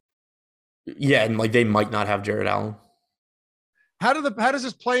 18+. Yeah, and they might not have Jared Allen. How does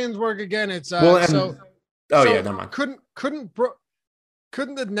this play-ins work again? It's never mind. Couldn't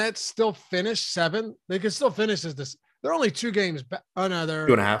the Nets still finish 7? They could still finish as this. They're only 2 games back. Oh no, they're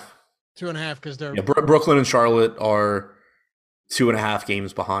 2.5. 2.5 because they're Brooklyn and Charlotte are 2.5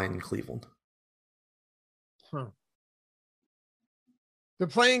 games behind Cleveland. Huh. The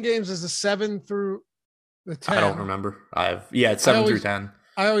playing games is the 7 through the 10. I don't remember. It's 7 through 10.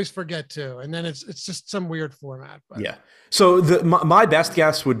 I always forget too, and then it's just some weird format. But. Yeah. So my best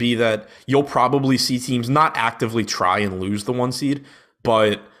guess would be that you'll probably see teams not actively try and lose the 1 seed,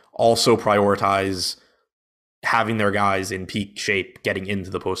 but also prioritize having their guys in peak shape getting into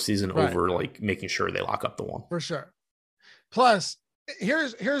the postseason over like making sure they lock up the 1. For sure. Plus,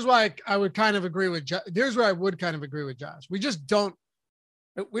 here's why I would kind of agree with Josh. Here's where I would kind of agree with Josh. We don't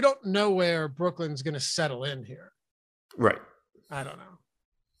know where Brooklyn's going to settle in here. Right. I don't know.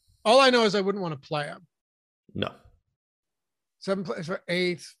 All I know is I wouldn't want to play them. No. 7 plays for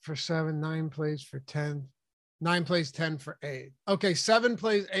 8 for 7, 9 plays for 10, 9 plays 10 for 8. Okay, 7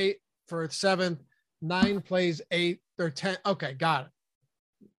 plays 8 for 7, 9 plays 8 or 10. Okay, got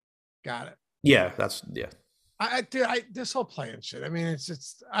it. Yeah, that's. This whole playing shit.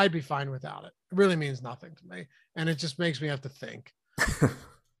 It's. I'd be fine without it. It really means nothing to me, and it just makes me have to think. All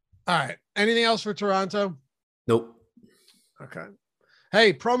right. Anything else for Toronto? Nope. Okay.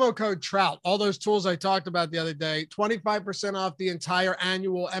 Hey, promo code Trout. All those tools I talked about the other day, 25% off the entire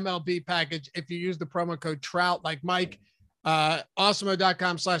annual MLB package if you use the promo code Trout, like Mike.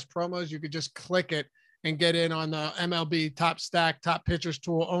 Awesemo.com/promos. You could just click it and get in on the MLB top stack, top pitchers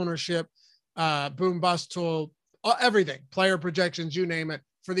tool, ownership, boom bust tool, everything, player projections, you name it,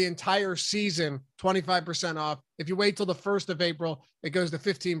 for the entire season, 25% off. If you wait till the 1st of April, it goes to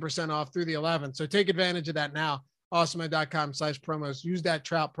 15% off through the 11th. So take advantage of that now. Awesemo.com/promos. Use that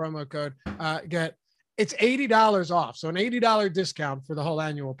Trout promo code. It's $80 off. So an $80 discount for the whole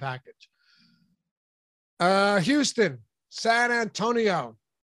annual package. Houston, San Antonio,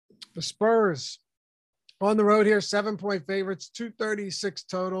 the Spurs on the road here, 7-point favorites, 236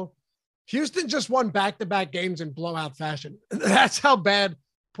 total. Houston just won back-to-back games in blowout fashion. That's how bad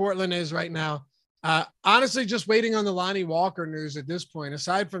Portland is right now. Honestly, just waiting on the Lonnie Walker news at this point.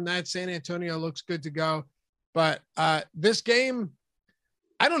 Aside from that, San Antonio looks good to go. But this game,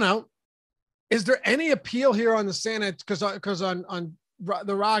 I don't know. Is there any appeal here on the because on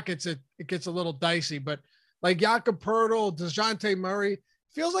the Rockets, it gets a little dicey, but like Jakob Poeltl, DeJounte Murray,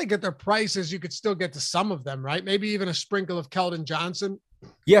 feels like at their prices, you could still get to some of them, right? Maybe even a sprinkle of Keldon Johnson.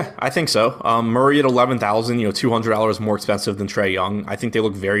 Yeah, I think so. Murray at $11,000, $200 more expensive than Trae Young. I think they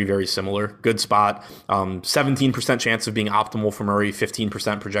look very, very similar. Good spot. 17% chance of being optimal for Murray,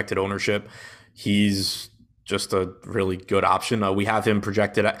 15% projected ownership. He's just a really good option. We have him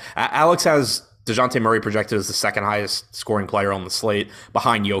projected. Alex has DeJounte Murray projected as the second highest scoring player on the slate,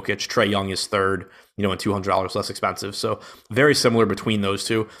 behind Jokic. Trae Young is third, and $200 less expensive. So very similar between those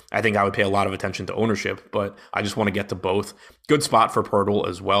two. I think I would pay a lot of attention to ownership, but I just want to get to both. Good spot for Poeltl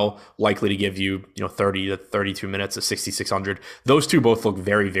as well. Likely to give you, 30 to 32 minutes at 6,600. Those two both look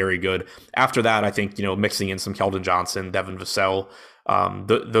very, very good. After that, I think, mixing in some Keldon Johnson, Devin Vassell,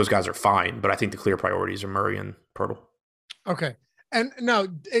 those guys are fine, but I think the clear priorities are Murray and Poeltl. Okay. And no,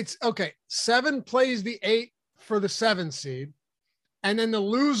 it's okay. 7 plays the 8 for the 7 seed. And then the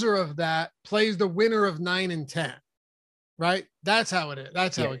loser of that plays the winner of 9 and 10, right? That's how it is.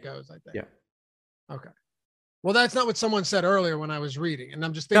 That's how it goes, I think. Yeah. Okay. Well, that's not what someone said earlier when I was reading. And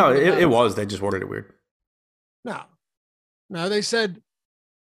I'm just thinking. No, it was. They just worded it weird. No, they said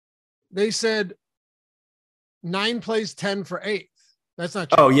 9 plays 10 for 8. That's not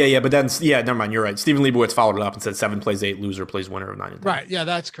true. Oh, yeah. But then, never mind. You're right. Stephen Leibowitz followed it up and said 7 plays 8, loser plays winner of 9 and 10. Right. Yeah,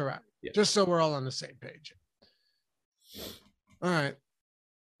 that's correct. Yeah. Just so we're all on the same page. All right.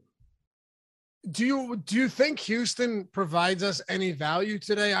 Do you think Houston provides us any value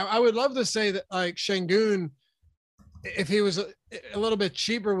today? I would love to say that like Şengün, if he was a little bit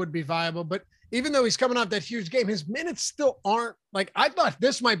cheaper, would be viable. But even though he's coming off that huge game, his minutes still aren't like, I thought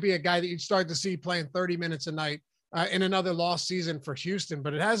this might be a guy that you'd start to see playing 30 minutes a night in another lost season for Houston,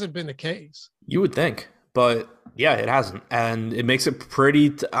 but it hasn't been the case. You would think. But yeah, it hasn't. And it makes it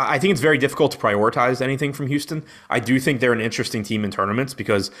I think it's very difficult to prioritize anything from Houston. I do think they're an interesting team in tournaments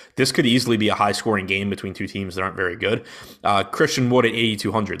because this could easily be a high scoring game between two teams that aren't very good. Christian Wood at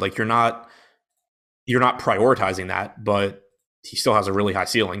 8,200. Like you're not prioritizing that, but he still has a really high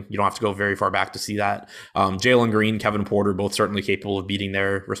ceiling. You don't have to go very far back to see that. Jalen Green, Kevin Porter, both certainly capable of beating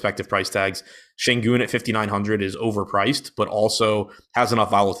their respective price tags. Şengün at 5,900 is overpriced, but also has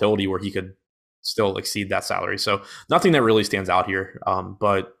enough volatility where he could still exceed that salary. So nothing that really stands out here.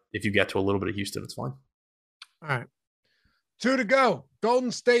 But if you get to a little bit of Houston, it's fine. All right. 2 to go.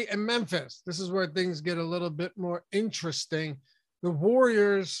 Golden State and Memphis. This is where things get a little bit more interesting. The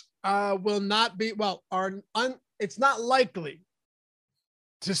Warriors will not be, it's not likely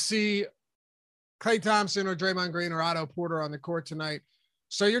to see Klay Thompson or Draymond Green or Otto Porter on the court tonight.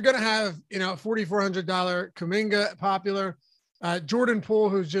 So you're going to have, $4,400 Kuminga popular, Jordan Poole,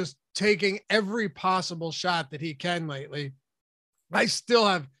 who's just taking every possible shot that he can lately. I still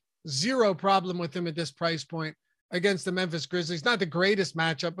have zero problem with him at this price point against the Memphis Grizzlies. Not the greatest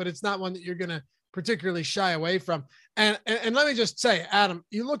matchup, but it's not one that you're going to particularly shy away from. And let me just say, Adam,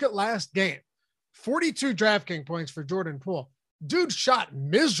 you look at last game, 42 DraftKings points for Jordan Poole. Dude shot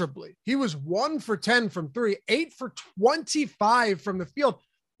miserably. He was 1 for 10 from 3, 8 for 25 from the field,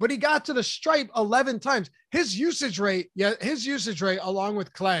 but he got to the stripe 11 times. His usage rate along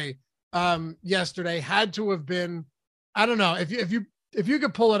with Klay yesterday had to have been, I don't know, if you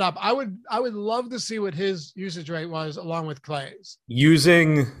could pull it up, I would love to see what his usage rate was along with Klay's.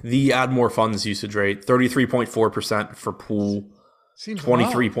 Using the Add More Funds usage rate, 33.4% for Poole,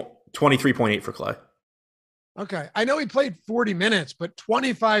 23.8 for Klay. Okay. I know he played 40 minutes, but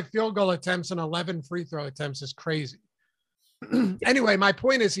 25 field goal attempts and 11 free throw attempts is crazy. Anyway, my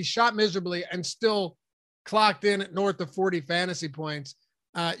point is he shot miserably and still clocked in at north of 40 fantasy points.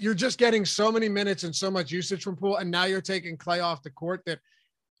 You're just getting so many minutes and so much usage from Poole, and now you're taking Clay off the court that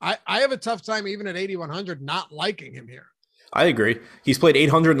I have a tough time even at 8,100 not liking him here. I agree. He's played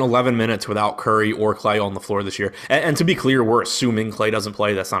 811 minutes without Curry or Clay on the floor this year. And to be clear, we're assuming Clay doesn't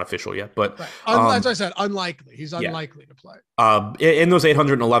play. That's not official yet. But right. As I said, unlikely. He's unlikely to play. In those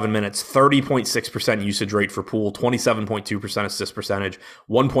 811 minutes, 30.6% usage rate for Poole, 27.2% assist percentage,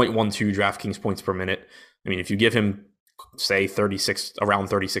 1.12 DraftKings points per minute. I mean, if you give him, say, around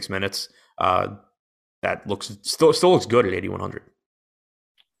 36 minutes, that still looks good at 8,100.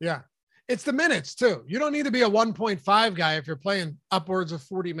 Yeah. It's the minutes too. You don't need to be a 1.5 guy if you're playing upwards of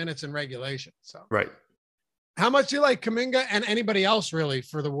 40 minutes in regulation. So, right. How much do you like Kuminga and anybody else really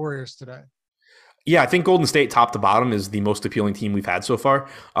for the Warriors today? Yeah, I think Golden State top to bottom is the most appealing team we've had so far.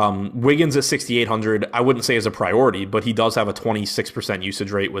 Wiggins at 6,800, I wouldn't say is a priority, but he does have a 26%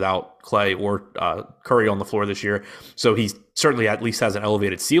 usage rate without Clay or Curry on the floor this year. So he's certainly at least has an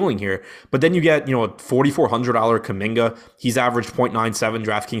elevated ceiling here. But then you get, a $4,400 Kuminga. He's averaged 0.97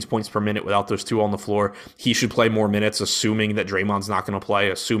 DraftKings points per minute without those two on the floor. He should play more minutes, assuming that Draymond's not going to play,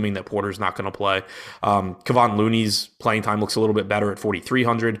 assuming that Porter's not going to play. Kevon Looney's playing time looks a little bit better at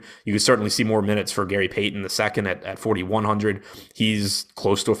 4,300. You could certainly see more minutes for Gary Payton II at 4,100. He's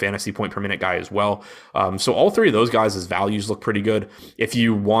close to a fantasy point per minute guy as well. So all three of those guys' values look pretty good. If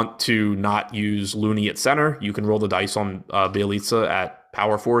you want to not use Looney at center, you can roll the dice on Bielitsa at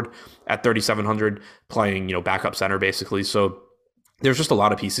power forward at 3,700, playing backup center basically. So there's just a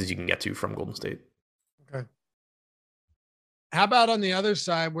lot of pieces you can get to from Golden State. Okay. How about on the other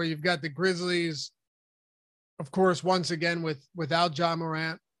side where you've got the Grizzlies, of course, once again without Ja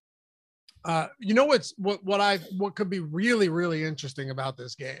Morant. What could be really, really interesting about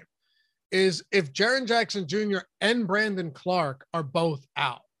this game is if Jaren Jackson Jr. and Brandon Clark are both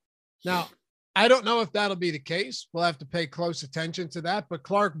out. Now, I don't know if that'll be the case. We'll have to pay close attention to that. But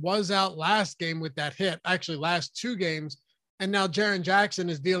Clark was out last game with that hit, actually last two games. And now Jaren Jackson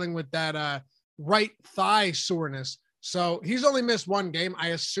is dealing with that right thigh soreness. So he's only missed one game. I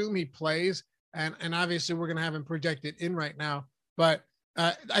assume he plays. And obviously we're going to have him projected in right now. But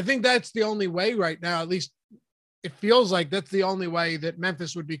I think that's the only way right now, at least it feels like that's the only way that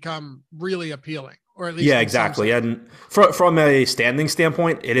Memphis would become really appealing. Or at least exactly. And from a standing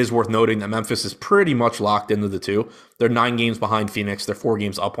standpoint, it is worth noting that Memphis is pretty much locked into the two. They're 9 games behind Phoenix. They're 4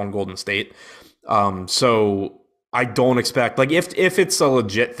 games up on Golden State. So I don't expect, if it's a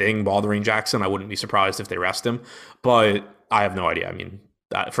legit thing bothering Jackson, I wouldn't be surprised if they rest him. But I have no idea. I mean,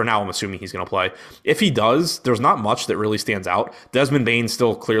 for now, I'm assuming he's going to play. If he does, there's not much that really stands out. Desmond Bane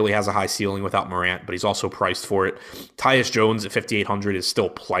still clearly has a high ceiling without Morant, but he's also priced for it. Tyus Jones at 5,800 is still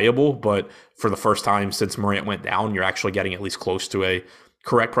playable, but for the first time since Morant went down, you're actually getting at least close to a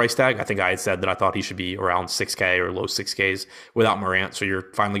correct price tag. I think I had said that I thought he should be around 6K or low 6Ks without Morant, so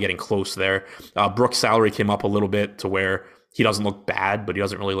you're finally getting close there. Brooks' salary came up a little bit to where he doesn't look bad, but he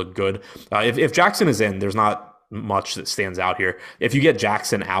doesn't really look good. If Jackson is in, there's not much that stands out here. If you get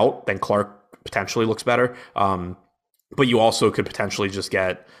Jackson out, then Clark potentially looks better. But you also could potentially just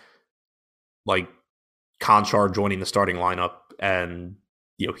get Conchar joining the starting lineup, and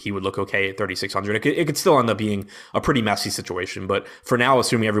he would look okay at 3,600. It could still end up being a pretty messy situation. But for now,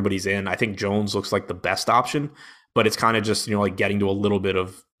 assuming everybody's in, I think Jones looks like the best option. But it's kind of just getting to a little bit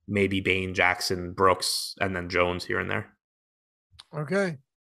of maybe Bane, Jackson, Brooks, and then Jones here and there. Okay.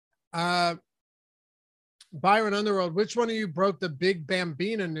 Byron Underworld, which one of you broke the big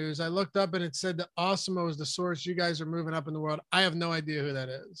Bambina news? I looked up and it said that Osimo is the source. You guys are moving up in the world. I have no idea who that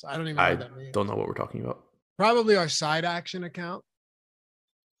is. I don't even know what that means. I don't know what we're talking about. Probably our side action account.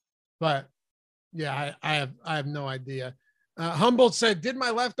 But yeah, I have no idea. Humboldt said, did my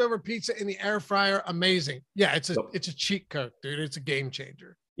leftover pizza in the air fryer. Amazing. Yeah, it's a cheat code, dude. It's a game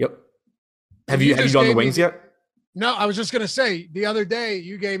changer. Yep. Have you done the wings yet? No, I was just going to say the other day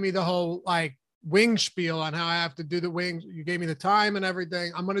you gave me the whole wing spiel on how I have to do the wings. You gave me the time and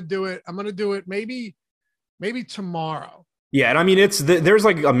everything. I'm going to do it maybe tomorrow. Yeah. And I mean, there's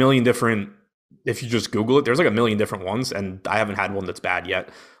a million different, if you just Google it, there's a million different ones. And I haven't had one that's bad yet.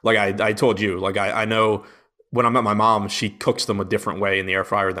 I told you, I know when I'm at my mom, she cooks them a different way in the air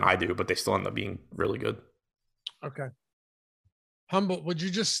fryer than I do, but they still end up being really good. Okay. Humble, would you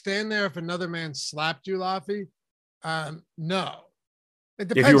just stand there if another man slapped you, Laffy? No. It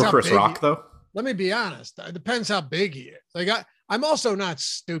depends. If you were Chris Rock, though? Let me be honest. It depends how big he is. I'm also not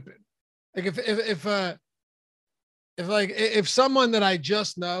stupid. If someone that I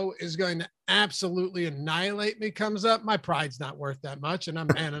just know is going to absolutely annihilate me comes up, my pride's not worth that much, and I'm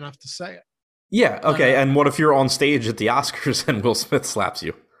man enough to say it. Yeah. Okay. And what if you're on stage at the Oscars and Will Smith slaps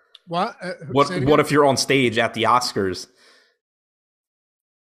you? What? What if you're on stage at the Oscars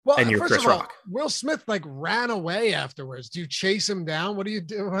Well, and you're first Chris of all, Rock. Will Smith like ran away afterwards. Do you chase him down? What do you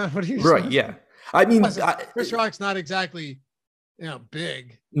do? What do you Right, yeah. I mean, Chris Rock's not exactly,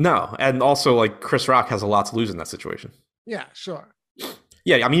 big. No, and also like Chris Rock has a lot to lose in that situation. Yeah, sure.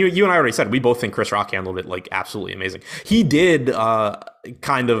 Yeah, I mean, you and I already said we both think Chris Rock handled it like absolutely amazing. He did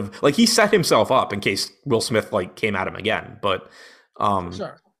kind of like he set himself up in case Will Smith like came at him again, but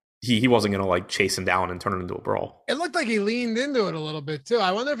sure. He wasn't gonna like chase him down and turn it into a brawl. It looked like he leaned into it a little bit too.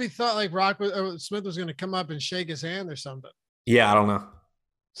 I wonder if he thought like Smith was going to come up and shake his hand or something. Yeah, I don't know.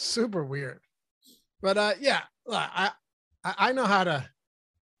 Super weird, but yeah, I know how to.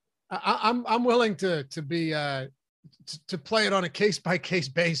 I'm willing to be to play it on a case by case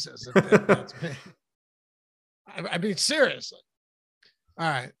basis. If that's me. I mean, seriously. All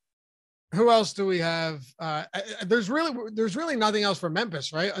right. Who else do we have? There's really nothing else for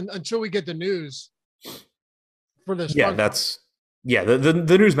Memphis, right? Until we get the news for this. Yeah,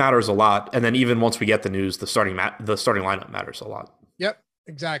 the news matters a lot, and then even once we get the news, the starting lineup matters a lot. Yep,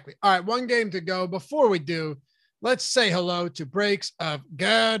 exactly. All right, one game to go. Before we do, let's say hello to Breaks of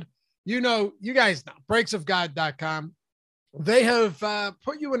God. You guys know breaksofgod.com. They have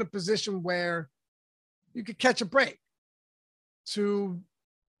put you in a position where you could catch a break to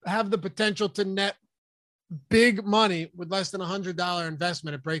have the potential to net big money with less than $100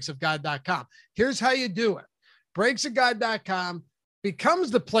 investment at breaksofgod.com. Here's how you do it. Breaksofgod.com becomes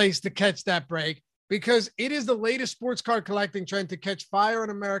the place to catch that break because it is the latest sports card collecting trend to catch fire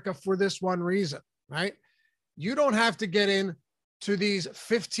in America for this one reason, right? You don't have to get in to these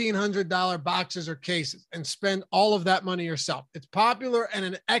 $1,500 boxes or cases and spend all of that money yourself. It's popular and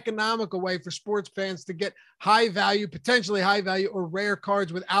an economical way for sports fans to get high value, potentially high value or rare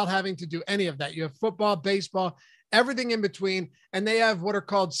cards without having to do any of that. You have football, baseball, everything in between, and they have what are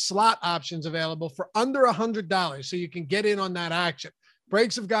called slot options available for under $100, so you can get in on that action.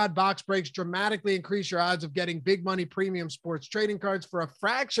 Breaks of God box breaks dramatically increase your odds of getting big money premium sports trading cards for a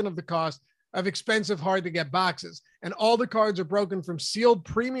fraction of the cost of expensive, hard to get boxes. And all the cards are broken from sealed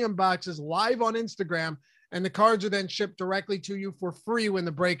premium boxes live on Instagram. And the cards are then shipped directly to you for free when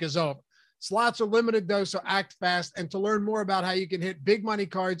the break is over. Slots are limited though, so act fast. And to learn more about how you can hit big money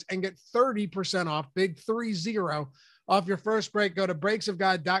cards and get 30% off, big 30 off your first break, go to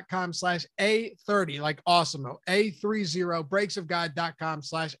breaksofgod.com/A30, like Awesemo, A30,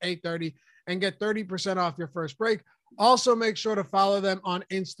 breaksofgod.com/A30, and get 30% off your first break. Also, make sure to follow them on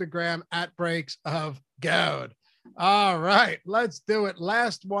Instagram at Breaks of God. All right, let's do it.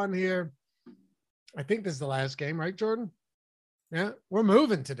 Last one here. I think this is the last game, right, Jordan? Yeah, we're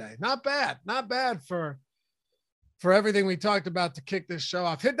moving today. Not bad. Not bad for everything we talked about to kick this show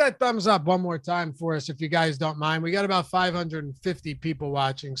off. Hit that thumbs up one more time for us if you guys don't mind. We got about 550 people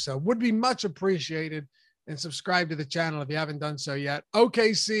watching, so would be much appreciated. And subscribe to the channel if you haven't done so yet.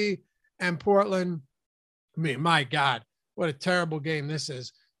 OKC and Portland. I mean, my God, what a terrible game this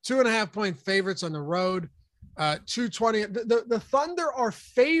is. 2.5-point favorites on the road. 220. The Thunder are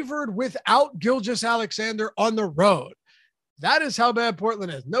favored without Gilgeous-Alexander on the road. That is how bad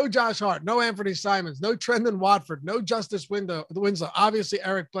Portland is. No Josh Hart, no Anthony Simons, no Trendon Watford, no Justice Winslow. Obviously,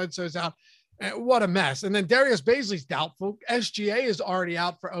 Eric Bledsoe's out. What a mess. And then Darius Baisley's doubtful. SGA is already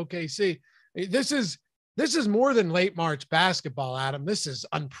out for OKC. This is more than late March basketball, Adam. This is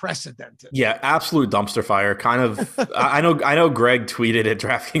unprecedented. Yeah, absolute dumpster fire. Kind of. I know. Greg tweeted at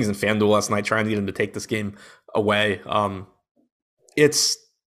DraftKings and FanDuel last night trying to get him to take this game away. It's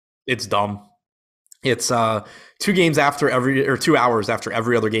dumb. It's 2 hours after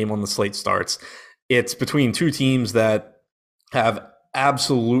every other game on the slate starts. It's between two teams that have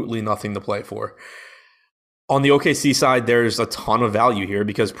absolutely nothing to play for. On the OKC side, there's a ton of value here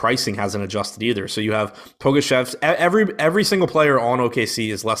because pricing hasn't adjusted either. So you have Pogoshevsky. Every single player on OKC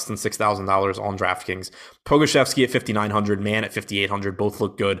is less than $6,000 on DraftKings. Pogoshevsky at $5,900, Mann at $5,800, both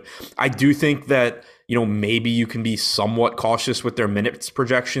look good. I do think that maybe you can be somewhat cautious with their minutes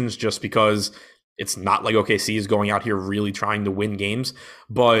projections just because it's not like OKC is going out here really trying to win games.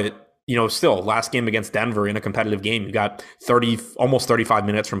 But still, last game against Denver in a competitive game, you got almost 35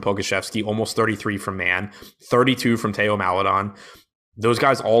 minutes from Pogoshevsky, almost 33 from Mann, 32 from Theo Maledon. Those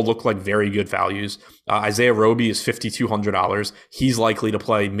guys all look like very good values. Isaiah Roby is $5,200. He's likely to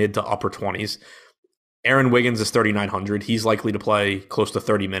play mid to upper 20s. Aaron Wiggins is $3,900. He's likely to play close to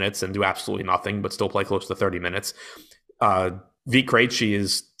 30 minutes and do absolutely nothing, but still play close to 30 minutes. Vit Krejci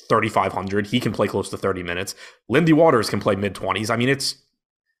is $3,500. He can play close to 30 minutes. Lindy Waters can play mid 20s. I mean,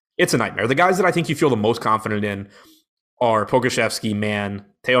 it's a nightmare. The guys that I think you feel the most confident in are Pogoshevsky, Mann,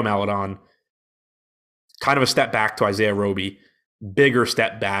 Theo Maledon, kind of a step back to Isaiah Roby, bigger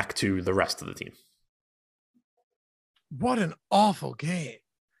step back to the rest of the team. What an awful game.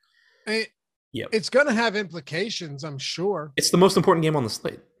 It's going to have implications, I'm sure. It's the most important game on the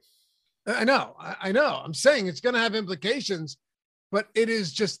slate. I know. I'm saying it's going to have implications, but it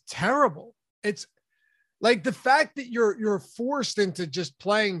is just terrible. It's like the fact that you're forced into just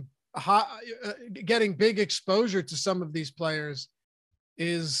playing getting big exposure to some of these players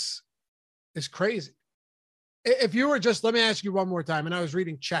is crazy. If you were just, let me ask you one more time, and I was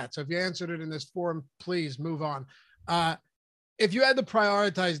reading chat, so if you answered it in this forum, please move on. If you had to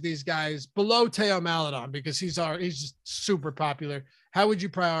prioritize these guys below Teo Maledon, because he's just super popular, how would you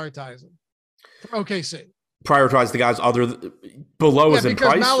prioritize him? OKC. Prioritize the guys below is in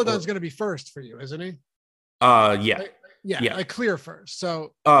price. Because Maledon's going to be first for you, isn't he? Yeah. Like clear first.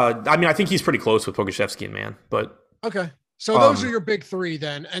 So, I mean, I think he's pretty close with Pokusevski and Mann, but okay. So those are your big three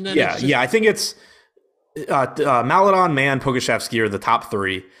then, and then I think it's Maledon, Mann, Pokusevski are the top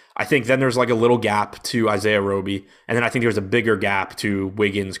three. I think then there's like a little gap to Isaiah Roby, and then I think there's a bigger gap to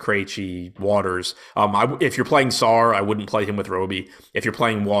Wiggins, Krejci, Waters. If you're playing Sarr, I wouldn't play him with Roby. If you're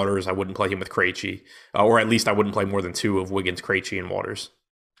playing Waters, I wouldn't play him with Krejci, or at least I wouldn't play more than two of Wiggins, Krejci, and Waters.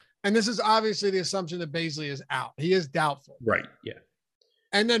 And this is obviously the assumption that Bazley is out. He is doubtful. Right, yeah.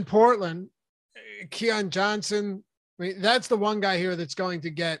 And then Portland, Keon Johnson. I mean, that's the one guy here that's going to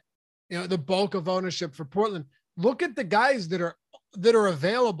get, the bulk of ownership for Portland. Look at the guys that are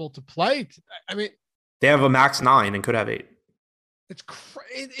available to play. I mean, they have a max 9 and could have 8.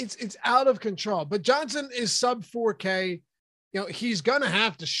 It's out of control. But Johnson is sub 4K. He's going to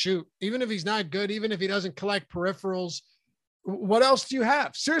have to shoot, even if he's not good, even if he doesn't collect peripherals. What else do you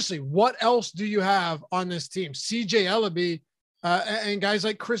have? Seriously, what else do you have on this team? CJ Ellaby and guys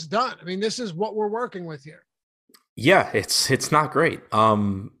like Chris Dunn. I mean, this is what we're working with here. Yeah, it's not great.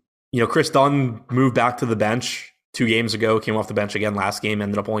 Chris Dunn moved back to the bench 2 games ago, came off the bench again last game,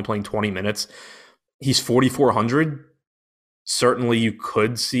 ended up only playing 20 minutes. He's 4,400. Certainly you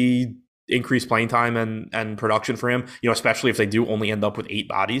could see increased playing time and production for him, especially if they do only end up with 8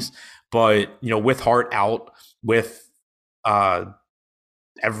 bodies. But, with Hart out, with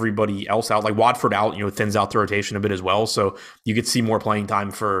everybody else out, like Watford out, thins out the rotation a bit as well. So you could see more playing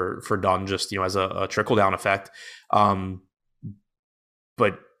time for Dunn just, as a trickle down effect.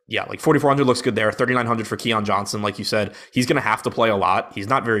 But yeah, like 4,400 looks good there. 3,900 for Keon Johnson. Like you said, he's going to have to play a lot. He's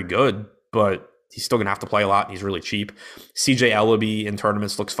not very good, but he's still going to have to play a lot. And he's really cheap. CJ Ellaby in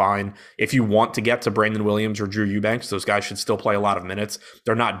tournaments looks fine. If you want to get to Brandon Williams or Drew Eubanks, those guys should still play a lot of minutes.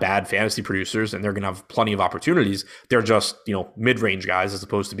 They're not bad fantasy producers, and they're going to have plenty of opportunities. They're just, mid-range guys as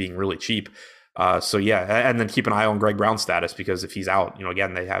opposed to being really cheap. So yeah, and then keep an eye on Greg Brown's status, because if he's out,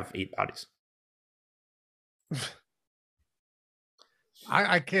 again, they have 8 bodies.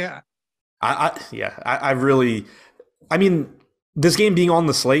 I can't. I really, this game being on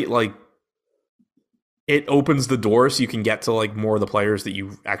the slate, like, it opens the door so you can get to like more of the players that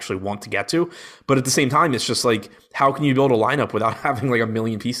you actually want to get to. But at the same time, it's just like, how can you build a lineup without having like a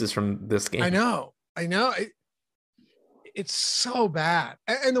million pieces from this game? I know. It's so bad.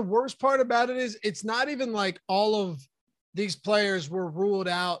 And the worst part about it is it's not even like all of these players were ruled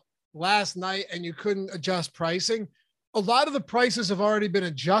out last night and you couldn't adjust pricing. A lot of the prices have already been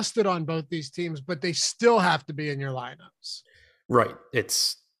adjusted on both these teams, but they still have to be in your lineups. Right.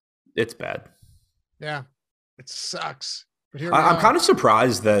 It's bad. Yeah, it sucks. But I'm kind of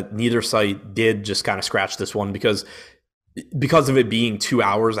surprised that neither site did just kind of scratch this one, because of it being 2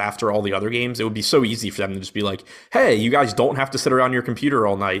 hours after all the other games. It would be so easy for them to just be like, hey, you guys don't have to sit around your computer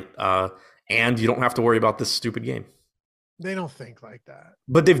all night, and you don't have to worry about this stupid game. They don't think like that.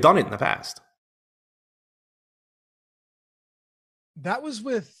 But they've done it in the past. That was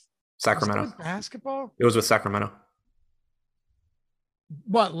with Sacramento. Was that with basketball? It was with Sacramento.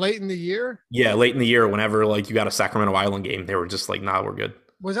 What, late in the year? Yeah, late in the year, whenever like you got a Sacramento Island game, they were just like, nah, we're good.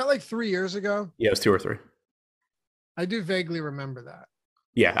 Was that like 3 years ago? Yeah, it was 2 or 3. I do vaguely remember that.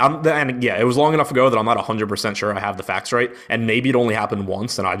 Yeah, it was long enough ago that I'm not 100% sure I have the facts right. And maybe it only happened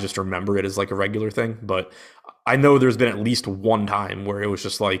once and I just remember it as like a regular thing. But I know there's been at least one time where it was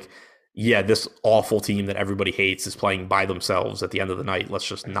just like, yeah, this awful team that everybody hates is playing by themselves at the end of the night. Let's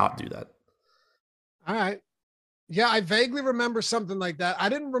just not do that. All right. Yeah, I vaguely remember something like that. I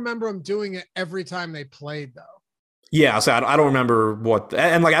didn't remember them doing it every time they played, though. Yeah, so I don't remember what,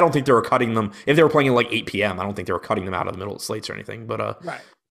 and like I don't think they were cutting them if they were playing at like 8 p.m. I don't think they were cutting them out of the middle of slates or anything. But right.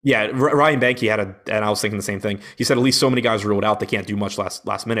 Yeah, Ryan Banky had and I was thinking the same thing. He said at least so many guys ruled out they can't do much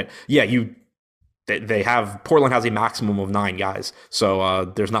last minute. Yeah, they have Portland has a maximum of 9 guys,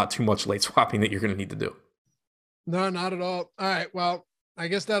 so there's not too much late swapping that you're going to need to do. No, not at all. All right, well, I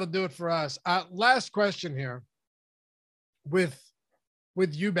guess that'll do it for us. Last question here. With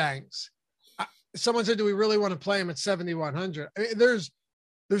Eubanks, someone said, do we really want to play him at 7,100? I mean, there's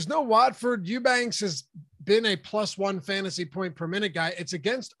There's no Watford. Eubanks has been a +1 fantasy point per minute guy. It's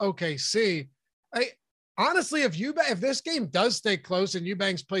against OKC. Honestly, if this game does stay close and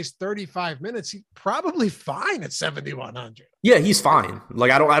Eubanks plays 35 minutes, he's probably fine at 7,100. Yeah, he's fine.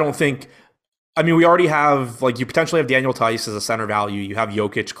 Like, I don't think. I mean, we already have, like, you potentially have Daniel Tice as a center value. You have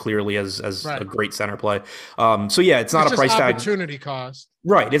Jokic clearly as right. a great center play. So yeah, it's not a price tag. Opportunity cost.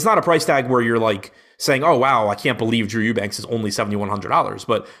 Right. It's not a price tag where you're like saying, oh, wow, I can't believe Drew Eubanks is only $7,100.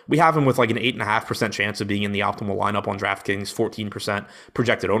 But we have him with like an 8.5% chance of being in the optimal lineup on DraftKings, 14%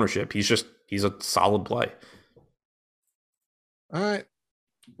 projected ownership. He's a solid play. All right.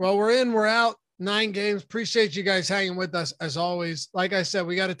 Well, we're out. 9 games. Appreciate you guys hanging with us as always. Like I said,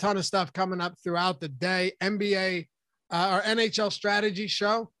 we got a ton of stuff coming up throughout the day. NBA, our NHL strategy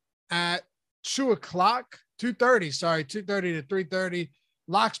show at 2:30 to 3:30.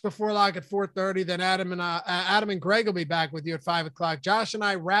 Locks before lock at 4:30. Then Adam and Greg will be back with you at 5:00. Josh and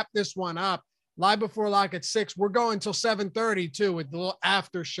I wrap this one up live before lock at 6. We're going till 7:30 too with the little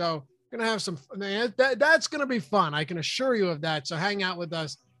after show. Gonna have some. Man, that's gonna be fun. I can assure you of that. So hang out with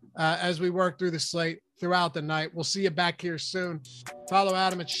us as we work through the slate throughout the night. We'll see you back here soon. Follow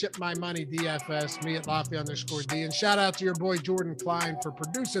Adam at Ship My Money DFS, me at Lafayette_D. And shout out to your boy Jordan Klein for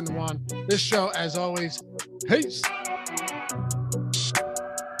producing the one. This show, as always, peace.